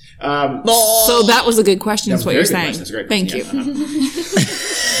 later. So that was a good question, is what you're saying. That's a great Thank question. you.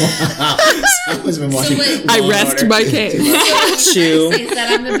 Someone's been watching I rest my case. Chew. Say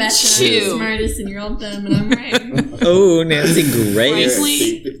that I'm the best and I'm the Chew. smartest and you're all dumb and I'm right. Oh, Nancy Grace.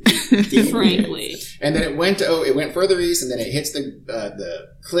 Frankly. And then it went further east, and then it hits the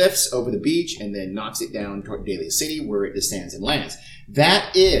cliffs over the beach, and then knocks it down toward Daly City, where it descends and lands.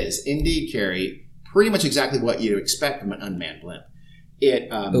 That is indeed, Carrie, pretty much exactly what you expect from an unmanned blimp.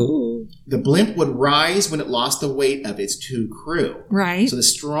 The blimp would rise when it lost the weight of its two crew. Right. So the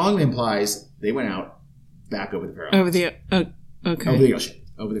strong implies they went out back over the Faroe Islands. Okay. Over the ocean.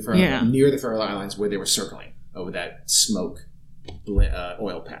 Over the Faroe Yeah. Islands. Near the Faroe Islands, where they were circling over that smoke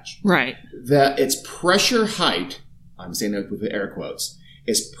oil patch. Right. Its pressure height, I'm saying that with the air quotes,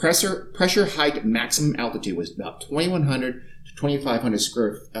 its pressure height maximum altitude was about 2,100 to 2,500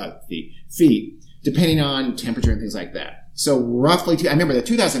 square feet, depending on temperature and things like that. So roughly, I remember the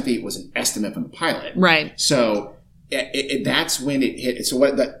 2,000 feet was an estimate from the pilot. Right. So that's when it hit. So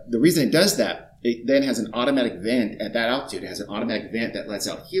what the reason it does that, it then has an automatic vent at that altitude. It has an automatic vent that lets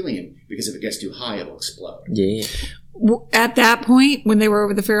out helium, because if it gets too high, it'll explode. Yeah. At that point, when they were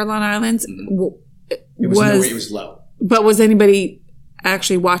over the Farallon Islands, It was low. But was anybody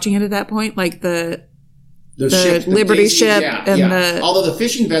actually watching it at that point? Like the ship, Liberty Daisy, ship yeah, and yeah. the... Although the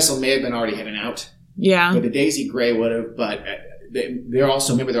fishing vessel may have been already heading out. Yeah. But the Daisy Gray would have, but they're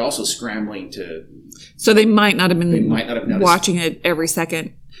also scrambling to... So they might not have been noticed. watching it every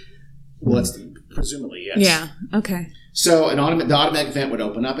second. Well, it's presumably, yes. Yeah, okay. So the automatic vent would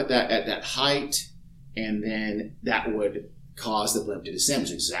open up at that height, and then that would cause the blimp to descend,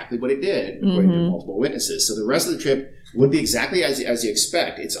 which is exactly what it did, according to multiple witnesses. So the rest of the trip would be exactly as you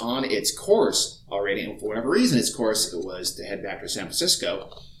expect. It's on its course already, and for whatever reason, its course was to head back to San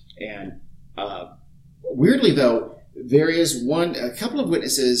Francisco. And weirdly, though, there is a couple of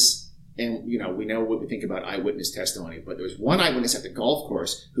witnesses, and we know what we think about eyewitness testimony, but there was one eyewitness at the golf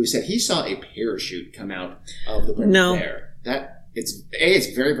course who said he saw a parachute come out of the blimp there.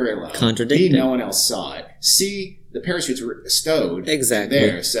 It's very, very low. Contradicting. B, no one else saw it. C, the parachutes were stowed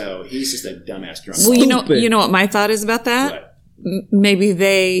there, so he's just a dumbass drunk. Well, you know what my thought is about that? What?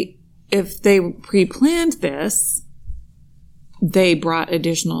 Maybe if they pre-planned this, they brought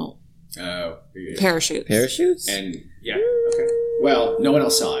additional parachutes. Parachutes? And okay. Well, no one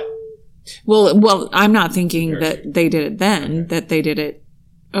else saw it. Well, I'm not thinking that they did it then, that they did it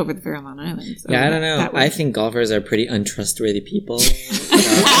over the Farallon Islands. Yeah, I don't know. I think golfers are pretty untrustworthy people.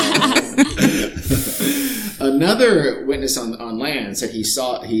 Another witness on land said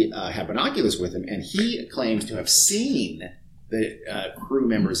he had binoculars with him, and he claims to have seen the crew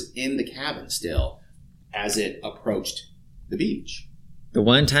members in the cabin still as it approached the beach. The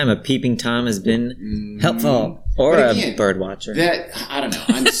one time a peeping Tom has been helpful, or a bird watcher. I don't know.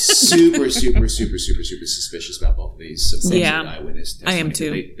 I'm super, super, super, super, super suspicious about both of these. Eyewitness testimony. I am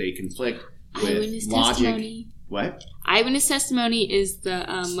too. They conflict with Eyewitness logic. testimony. What? Eyewitness testimony is the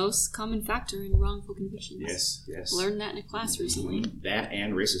most common factor in wrongful convictions. Yes. Learned that in a class recently. That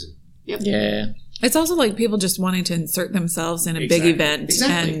and racism. Yep. Yeah. It's also like people just wanting to insert themselves in a big event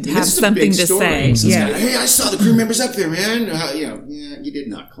and have this is a something big to story. say. So Yeah. like, hey, I saw the crew members up there, man. You did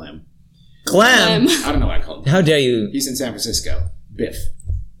not, Clem. Clem! I don't know why I called him. How dare you? He's in San Francisco. Biff.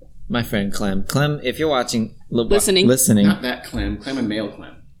 My friend Clem. Clem, if you're watching... Listening. Not that Clem. Clem and male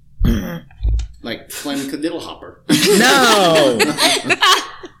Clem. Like Clem Diddlehopper. No!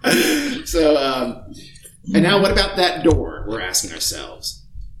 So, and now what about that door? We're asking ourselves.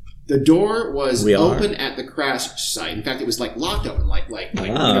 The door was open at the crash site. In fact, it was like locked open,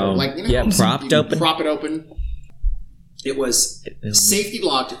 propped open. Prop it open. It was safety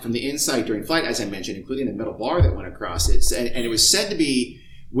locked from the inside during flight, as I mentioned, including the metal bar that went across it. And it was said to be,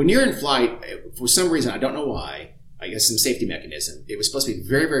 when you're in flight, for some reason, I don't know why, I guess some safety mechanism, it was supposed to be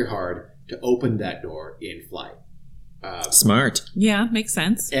very, very hard to open that door in flight. Smart. Yeah, makes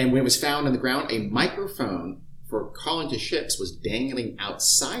sense. And when it was found on the ground, a microphone for calling to ships was dangling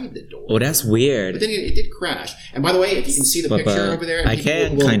outside the door. Oh, that's weird. But then it did crash. And by the way, if you can see the picture over there,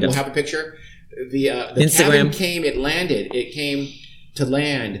 we'll have a picture. The Instagram cabin it came to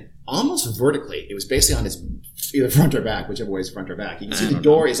land almost vertically. It was basically on its either front or back, whichever way is front or back. You can see the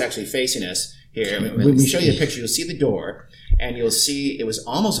door is actually facing us here. When we show you the picture, you'll see the door, and you'll see it was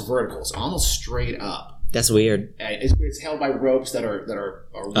almost vertical. It's almost straight up. That's weird. It's held by ropes that are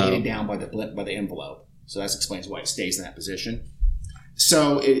weighted down by the envelope. So that explains why it stays in that position.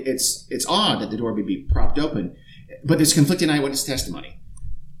 So it's odd that the door would be propped open, but there's conflicting eyewitness testimony.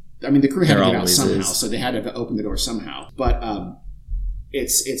 I mean, the crew had to get out somehow, so they had to open the door somehow. But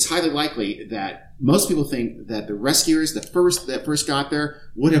it's highly likely that most people think that the rescuers, that first got there,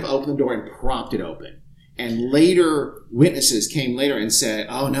 would have opened the door and propped it open. And later, witnesses came later and said,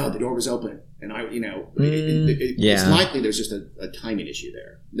 "Oh no, the door was open." And it's likely there's just a timing issue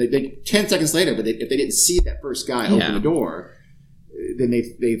there. They 10 seconds later, but if they didn't see that first guy open the door, then they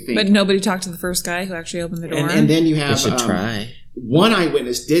think. But nobody talked to the first guy who actually opened the door. And then you have They should try. one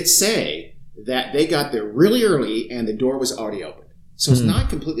eyewitness did say that they got there really early and the door was already open. So it's not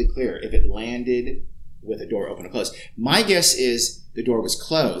completely clear if it landed with the door open or closed. My guess is the door was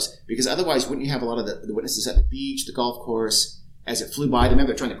closed, because otherwise wouldn't you have a lot of the witnesses at the beach, the golf course, as it flew by them,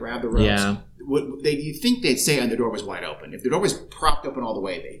 they're trying to grab the ropes. Yeah. You think they'd say the door was wide open. If the door was propped open all the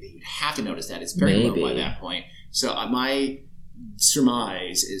way, they'd have to notice that. It's very low by that point. So my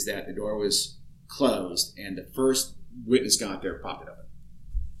surmise is that the door was closed and the first witness got there, popped it open.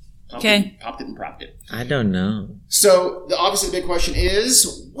 Popped it and propped it. I don't know. So obviously the big question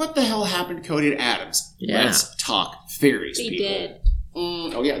is, what the hell happened to Cody and Adams? Yeah. Let's talk theories, They people. did.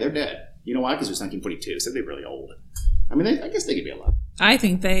 Oh yeah, they're dead. You know why? Because it was 1942, so they're really old. I mean, I guess they could be alive. I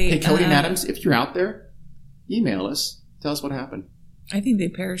think they... Hey, Cody and Adams, if you're out there, email us. Tell us what happened. I think they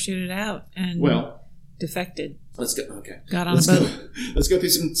parachuted out and defected. Let's go. Okay. Got on a boat. Let's go through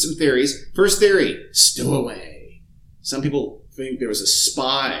some theories. First theory, stowaway. Some people think there was a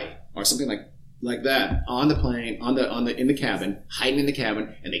spy or something like that on the plane, in the cabin, hiding in the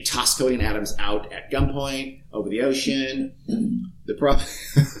cabin, and they tossed Cody and Adams out at gunpoint over the ocean. The problem.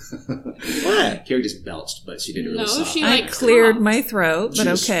 What? Carrie just belched, but she did it really soft. I cleared my throat, but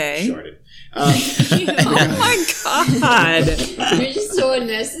okay. Shorted. Oh my God! You're just so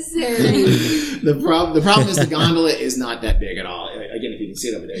unnecessary. The problem is the gondola is not that big at all. Again, if you can see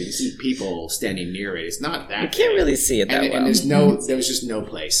it over there, you see people standing near it. It's not that. You can't really see it that well. And there was just no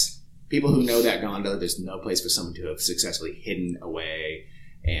place. People who know that gondola, there's no place for someone to have successfully hidden away.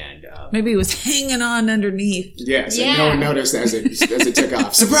 And maybe he was hanging on underneath. Yeah, so no one noticed as it took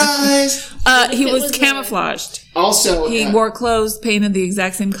off. Surprise! He was camouflaged. Also, he wore clothes painted the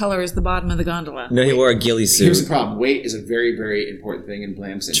exact same color as the bottom of the gondola. No, he wore a ghillie suit. Here's the problem: weight is a very, very important thing in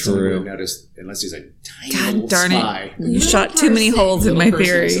blimps, and someone would have noticed unless he's a tiny little spy. You shot too many holes in my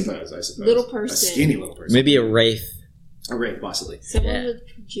theory. I suppose. Little person. A skinny little person. Maybe a wraith. A wraith, possibly. Someone with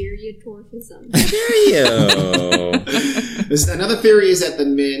progeria dwarfism. There you go. Another theory is that the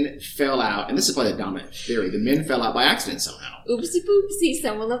men fell out, and this is probably the dominant theory. The men fell out by accident somehow. Oopsie poopsie,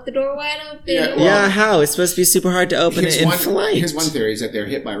 someone left the door wide open. Yeah, how? It's supposed to be super hard to open it in flight. Here's one theory, is that they're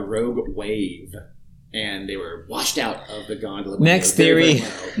hit by a rogue wave, and they were washed out of the gondola. Next theory.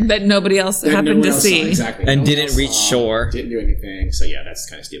 That nobody else happened to see. Exactly. And didn't reach shore. Didn't do anything. So yeah, that's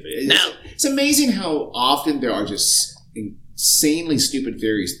kind of stupid. It's amazing how often there are just insanely stupid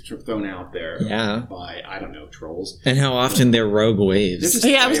theories thrown out there by, I don't know, trolls. And how often they're rogue waves. I was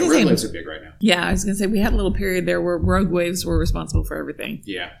going to say, rogue waves are big right now. Yeah, I was going to say, we had a little period there where rogue waves were responsible for everything.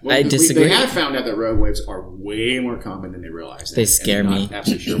 Yeah. Well, I disagree. They have found out that rogue waves are way more common than they realize. They scare me. I'm not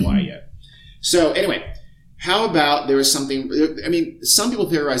absolutely sure why yet. So anyway, how about there was something, I mean, some people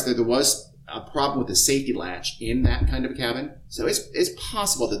theorize that there was a problem with the safety latch in that kind of a cabin. So it's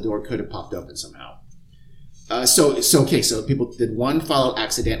possible the door could have popped open somehow. So people did one fall out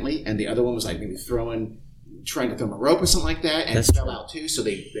accidentally, and the other one was like maybe trying to throw a rope or something like that, and fell out too. So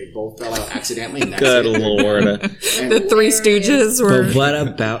they both fell out accidentally. And that's Good Lord. The Three Stooges were. But what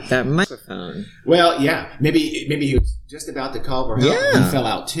about that microphone? Well, yeah, maybe he was just about to call for help. Yeah. He fell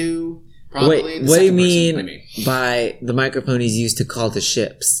out too. Probably. Wait, what do you mean by the microphone he's used to call to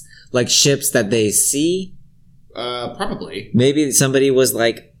ships? Like ships that they see? Probably. Maybe somebody was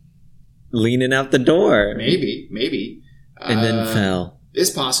like leaning out the door. Maybe. And then fell. It's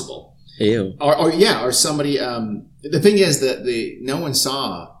possible. Ew. Or somebody. The thing is that no one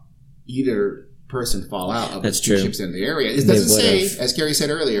saw either person fall out of the two ships in the area. It doesn't say, as Carrie said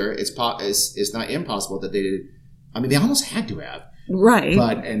earlier, it's not impossible that they did. I mean, they almost had to have. Right.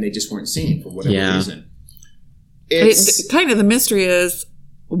 And they just weren't seen for whatever reason. Kind of the mystery is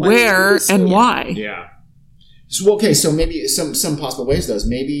where and why. Yeah. So maybe some possible ways though is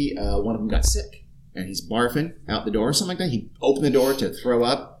maybe one of them got sick and he's barfing out the door or something like that. He opened the door to throw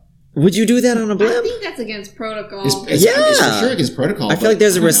up. Would you do that on a blimp? I think that's against protocol. It's for sure against protocol. I feel like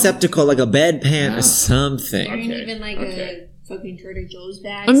there's a receptacle, like a bedpan or something. Or even like a fucking Trader Joe's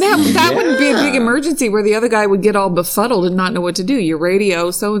bag. And that wouldn't be a big emergency where the other guy would get all befuddled and not know what to do. Your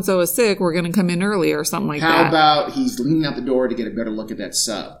radio, so-and-so is sick, we're going to come in early or something like that. How about he's leaning out the door to get a better look at that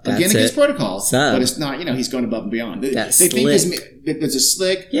sub? Again, against protocol. But it's not, he's going above and beyond. They think there's a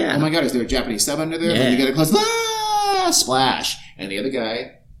slick. Yeah. Oh my God, is there a Japanese sub under there? Yeah. And you get a close, splash. And the other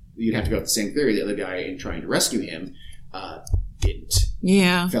guy, you'd have to go with the same theory, the other guy in trying to rescue him, didn't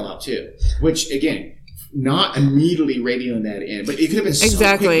Yeah. fell out too. Which, again, not immediately radioing that in, but it could have been so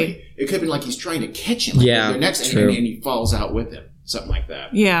Exactly. quickly. It could have been like he's trying to catch him. Like Yeah, they're next, true. and he falls out with him. Something like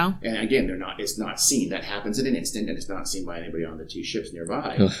that. Yeah. And again, it's not seen. That happens in an instant, and it's not seen by anybody on the two ships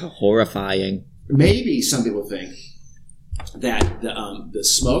nearby. Horrifying. Maybe some people think that the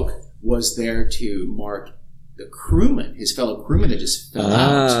smoke was there to mark the crewman, his fellow crewman that just fell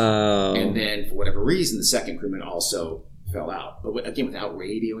out. Oh. And then, for whatever reason, the second crewman also fell out. But again, without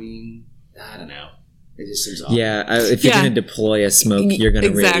radioing, I don't know. It just seems odd. Yeah, if you're Yeah. going to deploy a smoke, you're going to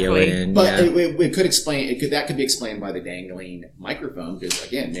radio Exactly. it in. But Yeah. it could explain. That could be explained by the dangling microphone. Because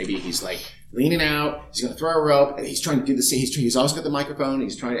again, maybe he's like leaning out. He's going to throw a rope, and he's trying to do the same. He's also got the microphone.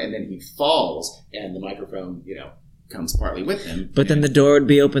 He's trying to, and then he falls, and the microphone, comes partly with him. But then the door would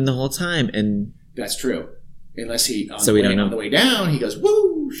be open the whole time, and That's true. Unless he So we don't know. on the way down, he goes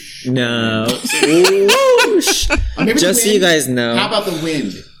whoosh. no. Whoosh. Or maybe the Just so you wind. guys know. How about the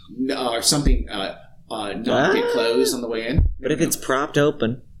wind or something? Not get closed on the way in. But if it's propped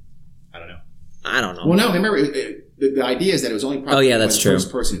open, I don't know. I don't know. Well, no. Remember, the idea is that it was only propped Oh, yeah, open that's when true. the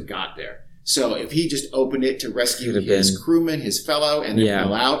first person who got there. So if he just opened it to rescue Could have his been. crewman, his fellow, and then Yeah.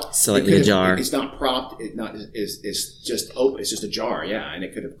 fell out, Slightly it could have- ajar. It's not propped. It's just open. It's just ajar. Yeah, and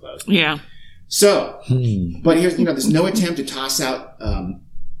it could have closed. Yeah. So, but here's there's no attempt to toss out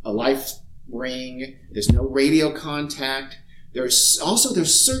a life ring. There's no radio contact. They're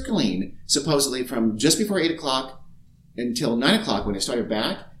circling supposedly from just before 8 o'clock until 9 o'clock when they started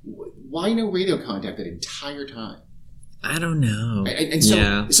back. Why no radio contact that entire time? I don't know. And so,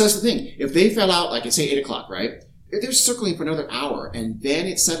 yeah. so that's the thing. If they fell out, like, say 8 o'clock, right? They're circling for another hour, and then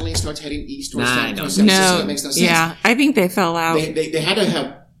it suddenly starts heading east towards Nah, San I know. Francisco. No. That makes no sense. Yeah. I think they fell out They had to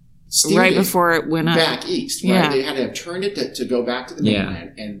have steered right it before it went up. back east, right? Yeah. They had to have turned it to go back to the Yeah.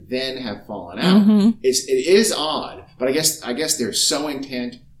 mainland and then have fallen out. Mhm. It is odd, but I guess they're so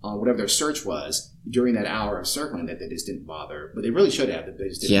intent on whatever their search was during that hour of circling that they just didn't bother. But they really should have. That they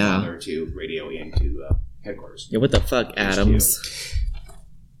just didn't Yeah. bother to radio into headquarters. Yeah, what the fuck, Adams?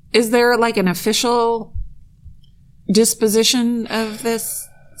 Is there like an official disposition of this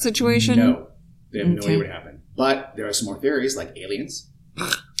situation? No, they have no Okay. idea what happened. But there are some more theories, like aliens,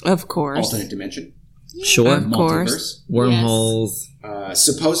 Of course. alternate dimension, Sure. Of course. multiverse. Wormholes.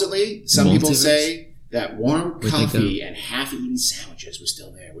 Supposedly, some people Multiverse? say that warm they coffee and half-eaten sandwiches were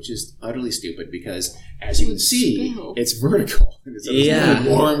still there, which is utterly stupid because, as you can see, spill. it's vertical. So there's Yeah.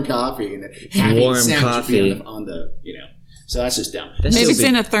 warm coffee and the half-eaten Warm sandwich coffee. would be on the So that's just dumb. That's Maybe still it's big.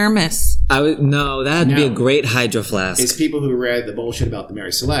 in a thermos. No, that'd be a No. great hydro flask. It's people who read the bullshit about the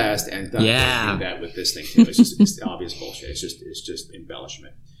Mary Celeste and thought Yeah. they do that with this thing too. It's obvious bullshit. It's just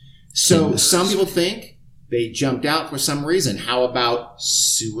embellishment. So some people think they jumped out for some reason. How about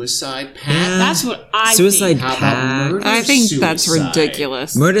suicide pact? Yeah. That's what I Suicide think. How about pact. murder? I think that's suicide?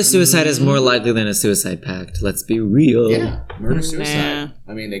 ridiculous. Murder suicide is more likely than a suicide pact. Let's be real. Yeah, murder suicide.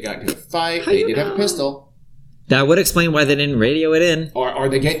 Nah. I mean, they got into a fight. They did have a pistol, That would explain why they didn't radio it in. or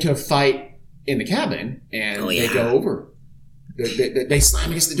they get into a fight in the cabin and they go over. They slam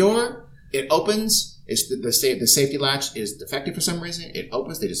against the door. It opens. It's the safety latch is defective for some reason. It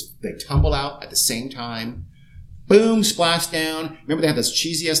opens. They tumble out at the same time. Boom! Splash down. Remember they had this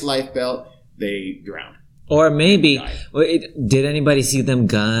cheesy ass life belt. They drowned. Or maybe, Died. did anybody see them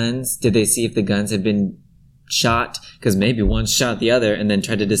guns? Did they see if the guns had been shot? Because maybe one shot the other and then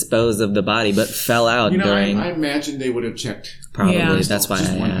tried to dispose of the body, but fell out during. I imagine they would have checked. Probably. Yeah. That's why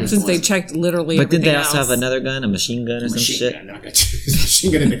Just I one asked. pistol. Since they checked literally But didn't they everything also have else. another gun, a machine gun or some Machine shit? gun. Not got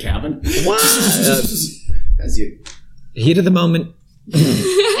machine gun in the cabin. What? As you. Heat of the moment. I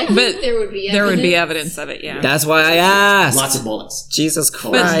think But there would be There would be evidence. evidence of it, yeah. That's why I asked. Lots of bullets. Jesus But,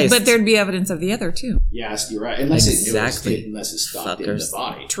 Christ. but there'd be evidence of the other too. Yes, you're right. Unless Exactly. unless it stopped in the Fuckers.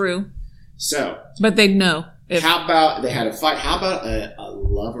 body. True. So, But they'd know. If, how about they had a fight? How about a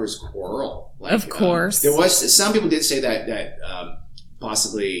lover's quarrel? Of course. There was some people did say that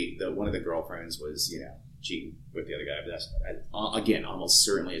possibly one of the girlfriends was cheating with the other guy. But that's again almost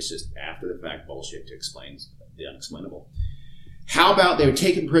certainly it's just after the fact bullshit to explain the unexplainable. How about they were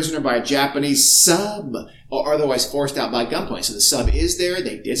taken prisoner by a Japanese sub or otherwise forced out by gunpoint? So the sub is there.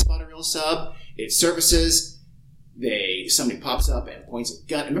 They did spot a real sub. It surfaces. Somebody pops up and points a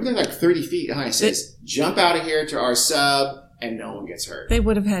gun. Remember, they're like 30 feet high. It says, "Jump out of here to our sub," and no one gets hurt. they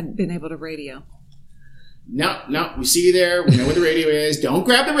would have been able to radio. No, we see you there. We know where the radio is. Don't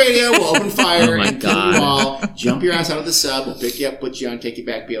grab the radio. We'll open fire Oh my and kill God. you all. Jump your ass out of the sub. We'll pick you up, put you on, take you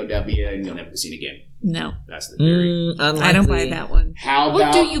back POW, and you'll never be seen again. No, That's the theory. I don't buy that one. How What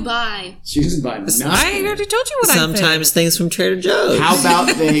about do you buy? she doesn't buy nothing. I already told you what I think. Sometimes things from Trader Joe's. How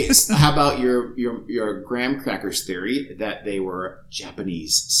about your graham crackers theory that they were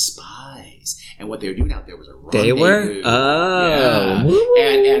Japanese spies, and what they were doing out there was a rendezvous. They were? Oh.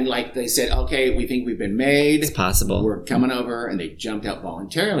 Yeah. And like they said, okay, we think we've been made. It's possible. We're coming over, and they jumped out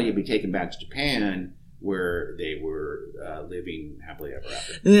voluntarily to be taken back to Japan, where they were living happily ever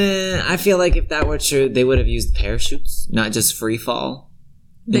after. I feel like if that were true, they would have used parachutes, not just free fall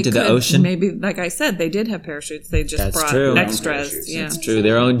into the ocean. Maybe, like I said, they did have parachutes. They just That's brought true. extras. Yeah. That's true.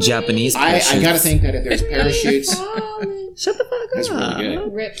 Their own Japanese parachutes. I got to think that if there's parachutes, Shut the fuck that's up. really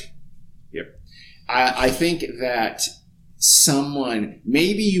good. Rip. Yep. I think that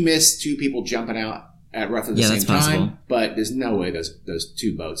maybe you missed two people jumping out at roughly the Yeah, same that's time, possible. but there's no way those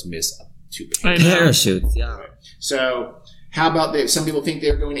two boats miss two I people. know. Parachutes, yeah. So how about some people think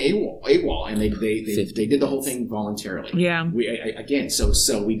they're going AWOL, and they did the whole thing voluntarily. Yeah.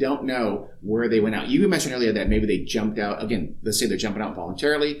 So we don't know where they went out. You mentioned earlier that maybe they jumped out. Again, let's say they're jumping out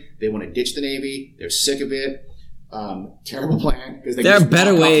voluntarily. They want to ditch the Navy. They're sick of it. Terrible plan, because There are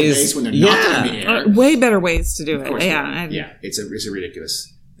better ways. when they're not in the air. Way better ways to do Of it. course, Yeah. yeah. It's a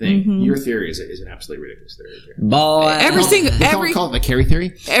ridiculous thing. Your theory is an absolutely ridiculous theory. Boy. Call it the Kerry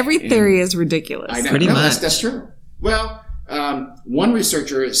theory. Every theory is ridiculous. I know. Pretty much. That's true. Well, one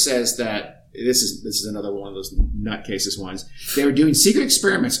researcher says that this is another one of those nutcases ones. They were doing secret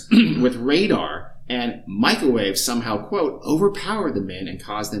experiments with radar, and microwaves somehow, quote, overpowered the men and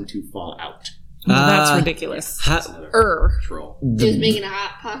caused them to fall out. That's ridiculous. Troll. Just making a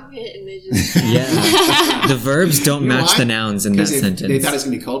hot pocket and they just. Yeah. The verbs don't You know match why? the nouns in that Because sentence. they thought it was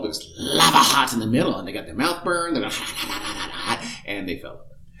going to be cold, but it was lava hot in the middle, and they got their mouth burned, and they fell over.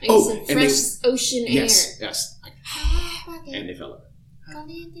 Like some and fresh ocean Yes, air. yes. And they fell over.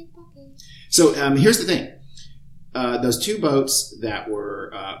 So here's the thing. Those two boats that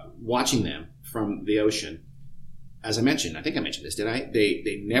were watching them from the ocean, as I mentioned, I think I mentioned this, did I?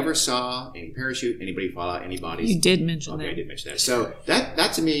 They never saw any parachute, anybody fall out, any bodies. You did mention Okay, that. I did mention that. So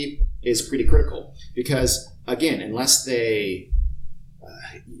that to me is pretty critical, because, again, unless they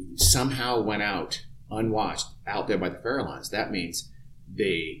somehow went out unwatched out there by the Farallones, that means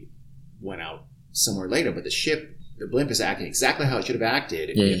they went out somewhere later. But the blimp is acting exactly how it should have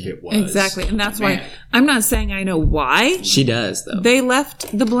acted if it was. Exactly. And that's why manned. I'm not saying I know why She does, though. they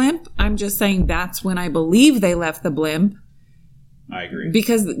left the blimp. I'm just saying that's when I believe they left the blimp, I agree.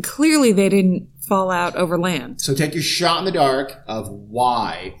 because clearly they didn't fall out over land. So take your shot in the dark of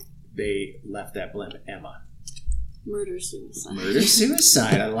why they left that blimp, Emma. Murder-suicide.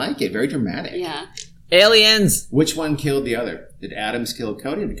 Murder-suicide. I like it. Very dramatic. Yeah. Aliens! Which one killed the other? Did Adams kill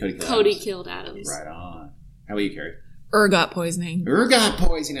Cody, or did Cody kill Cody Adams? killed Adams. Right on. How about you, Carrie? Ergot poisoning. Ergot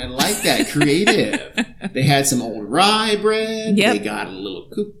poisoning. I like that. Creative. They had some old rye bread. Yep. They got a little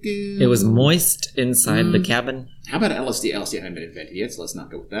cuckoo. It was moist inside the cabin. How about LSD? LSD hasn't been invented yet, so let's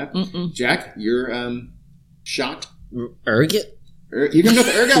not go with that. Mm-mm. Jack, your shot? Ergot? You're going to go with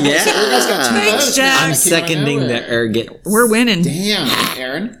the ergot? Yeah. So ergot's got two Thanks, votes. Jack. Now. I'm It came out of seconding the nowhere. ergot. We're winning. Damn,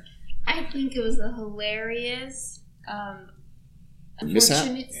 Aaron. I think it was a hilarious, Mishap?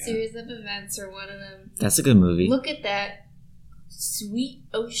 unfortunate Yeah. series of events, or one of them. That's a good movie. Look at that sweet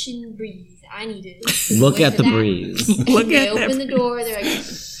ocean breeze. I needed it. Look at the that. breeze. Look They at that. opened the door. They're like,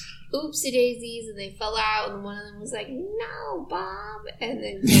 oopsie daisies, and they fell out. And one of them was like, "No, Bob," and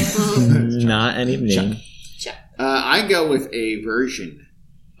then Not anything. I go with a version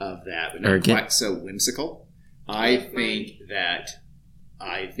of that, but not Ergot. quite so whimsical. I think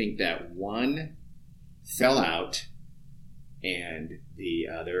that one fell out, and the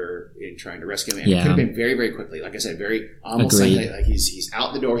other, in trying to rescue him, and it Yeah. could have been very, very quickly. Like I said, very almost Agreed. like he's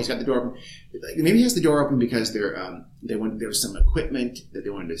out the door. He's got the door open. Like, maybe he has the door open because there was some equipment that they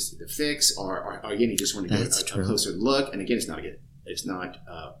wanted to fix, or again, he just wanted to That's get a true. closer look. And again, it's not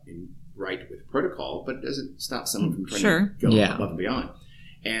right with protocol, but it doesn't stop someone from trying Sure. to go Yeah. above and beyond.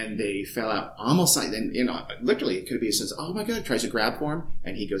 And they fell out almost like, and literally it could be a sense, oh my God, tries to grab for him,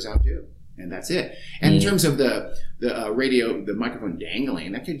 and he goes out too. And that's it. And in terms of the radio, the microphone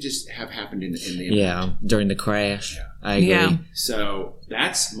dangling, that could just have happened in the Yeah, during the crash. I agree. Yeah. So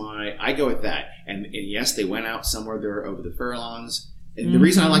that's I go with that. And yes, they went out somewhere there over the Farallones. And the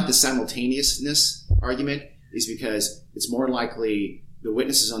reason I like the simultaneousness argument is because it's more likely the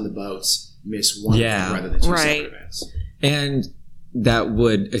witnesses on the boats miss one Yeah. rather than two Right. separate events. And that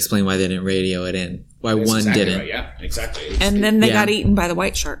would explain why they didn't radio it in. Why That's one exactly didn't. right, yeah, exactly. And then they Yeah. got eaten by the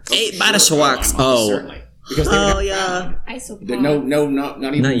white shark. Ate by the sharks. Almost Oh. certainly. Because they were never yeah. found. I so Not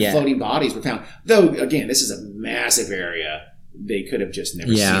even Not yet. floating bodies were found. Though, again, this is a massive area, they could have just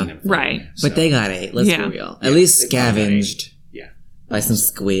never Yeah. seen them. Right. But they got ate. Let's Yeah. be real. At least they probably got scavenged Yeah. by some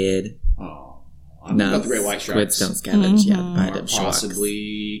squid. Oh. I'm about the great white sharks. squids don't scavenge. Yeah, by Or the sharks.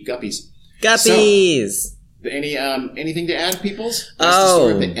 possibly guppies. Guppies. Anything to add, peoples? That's Oh.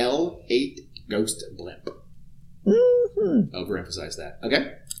 the story of the L8 ghost blimp. Mhm. Overemphasize that.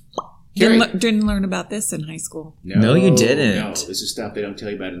 Okay. Carrie. Didn't learn about this in high school. No, you didn't. No, this is stuff they don't tell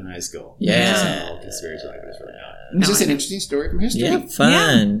you about in high school. Yeah. This is all conspiracy like this right now. It's just an interesting story from history. Yeah,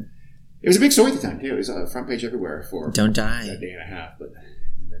 fun. It was a big story at the time, too. It was on the front page everywhere for Don't a die. day and a half, but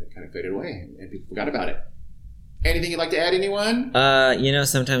then it kind of faded away and people forgot about it. Anything you'd like to add, anyone?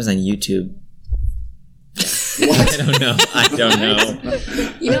 Sometimes on YouTube. What? I don't know. I don't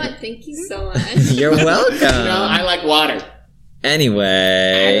know. You know what? Thank you so much. You're welcome. No, I like water.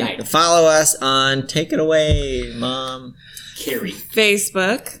 Anyway, I like- follow us on Take It Away, Mom. Carrie.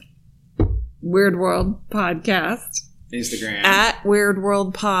 Facebook, Weird World Podcast, Instagram. at Weird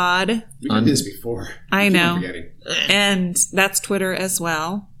World Pod, We did this before. I keep know. on forgetting. and that's Twitter as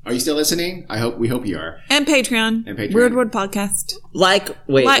well, Are you still listening? We hope you are. and Patreon. And Patreon. Weird World Podcast.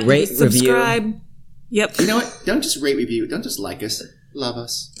 Rate, subscribe. review. Yep. You know what? Don't just rate, review. Don't just like us. Love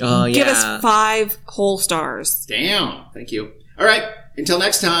us. Oh, yeah. Give us 5 whole stars. Damn. Thank you. All right. Until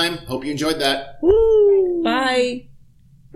next time. Hope you enjoyed that. Bye.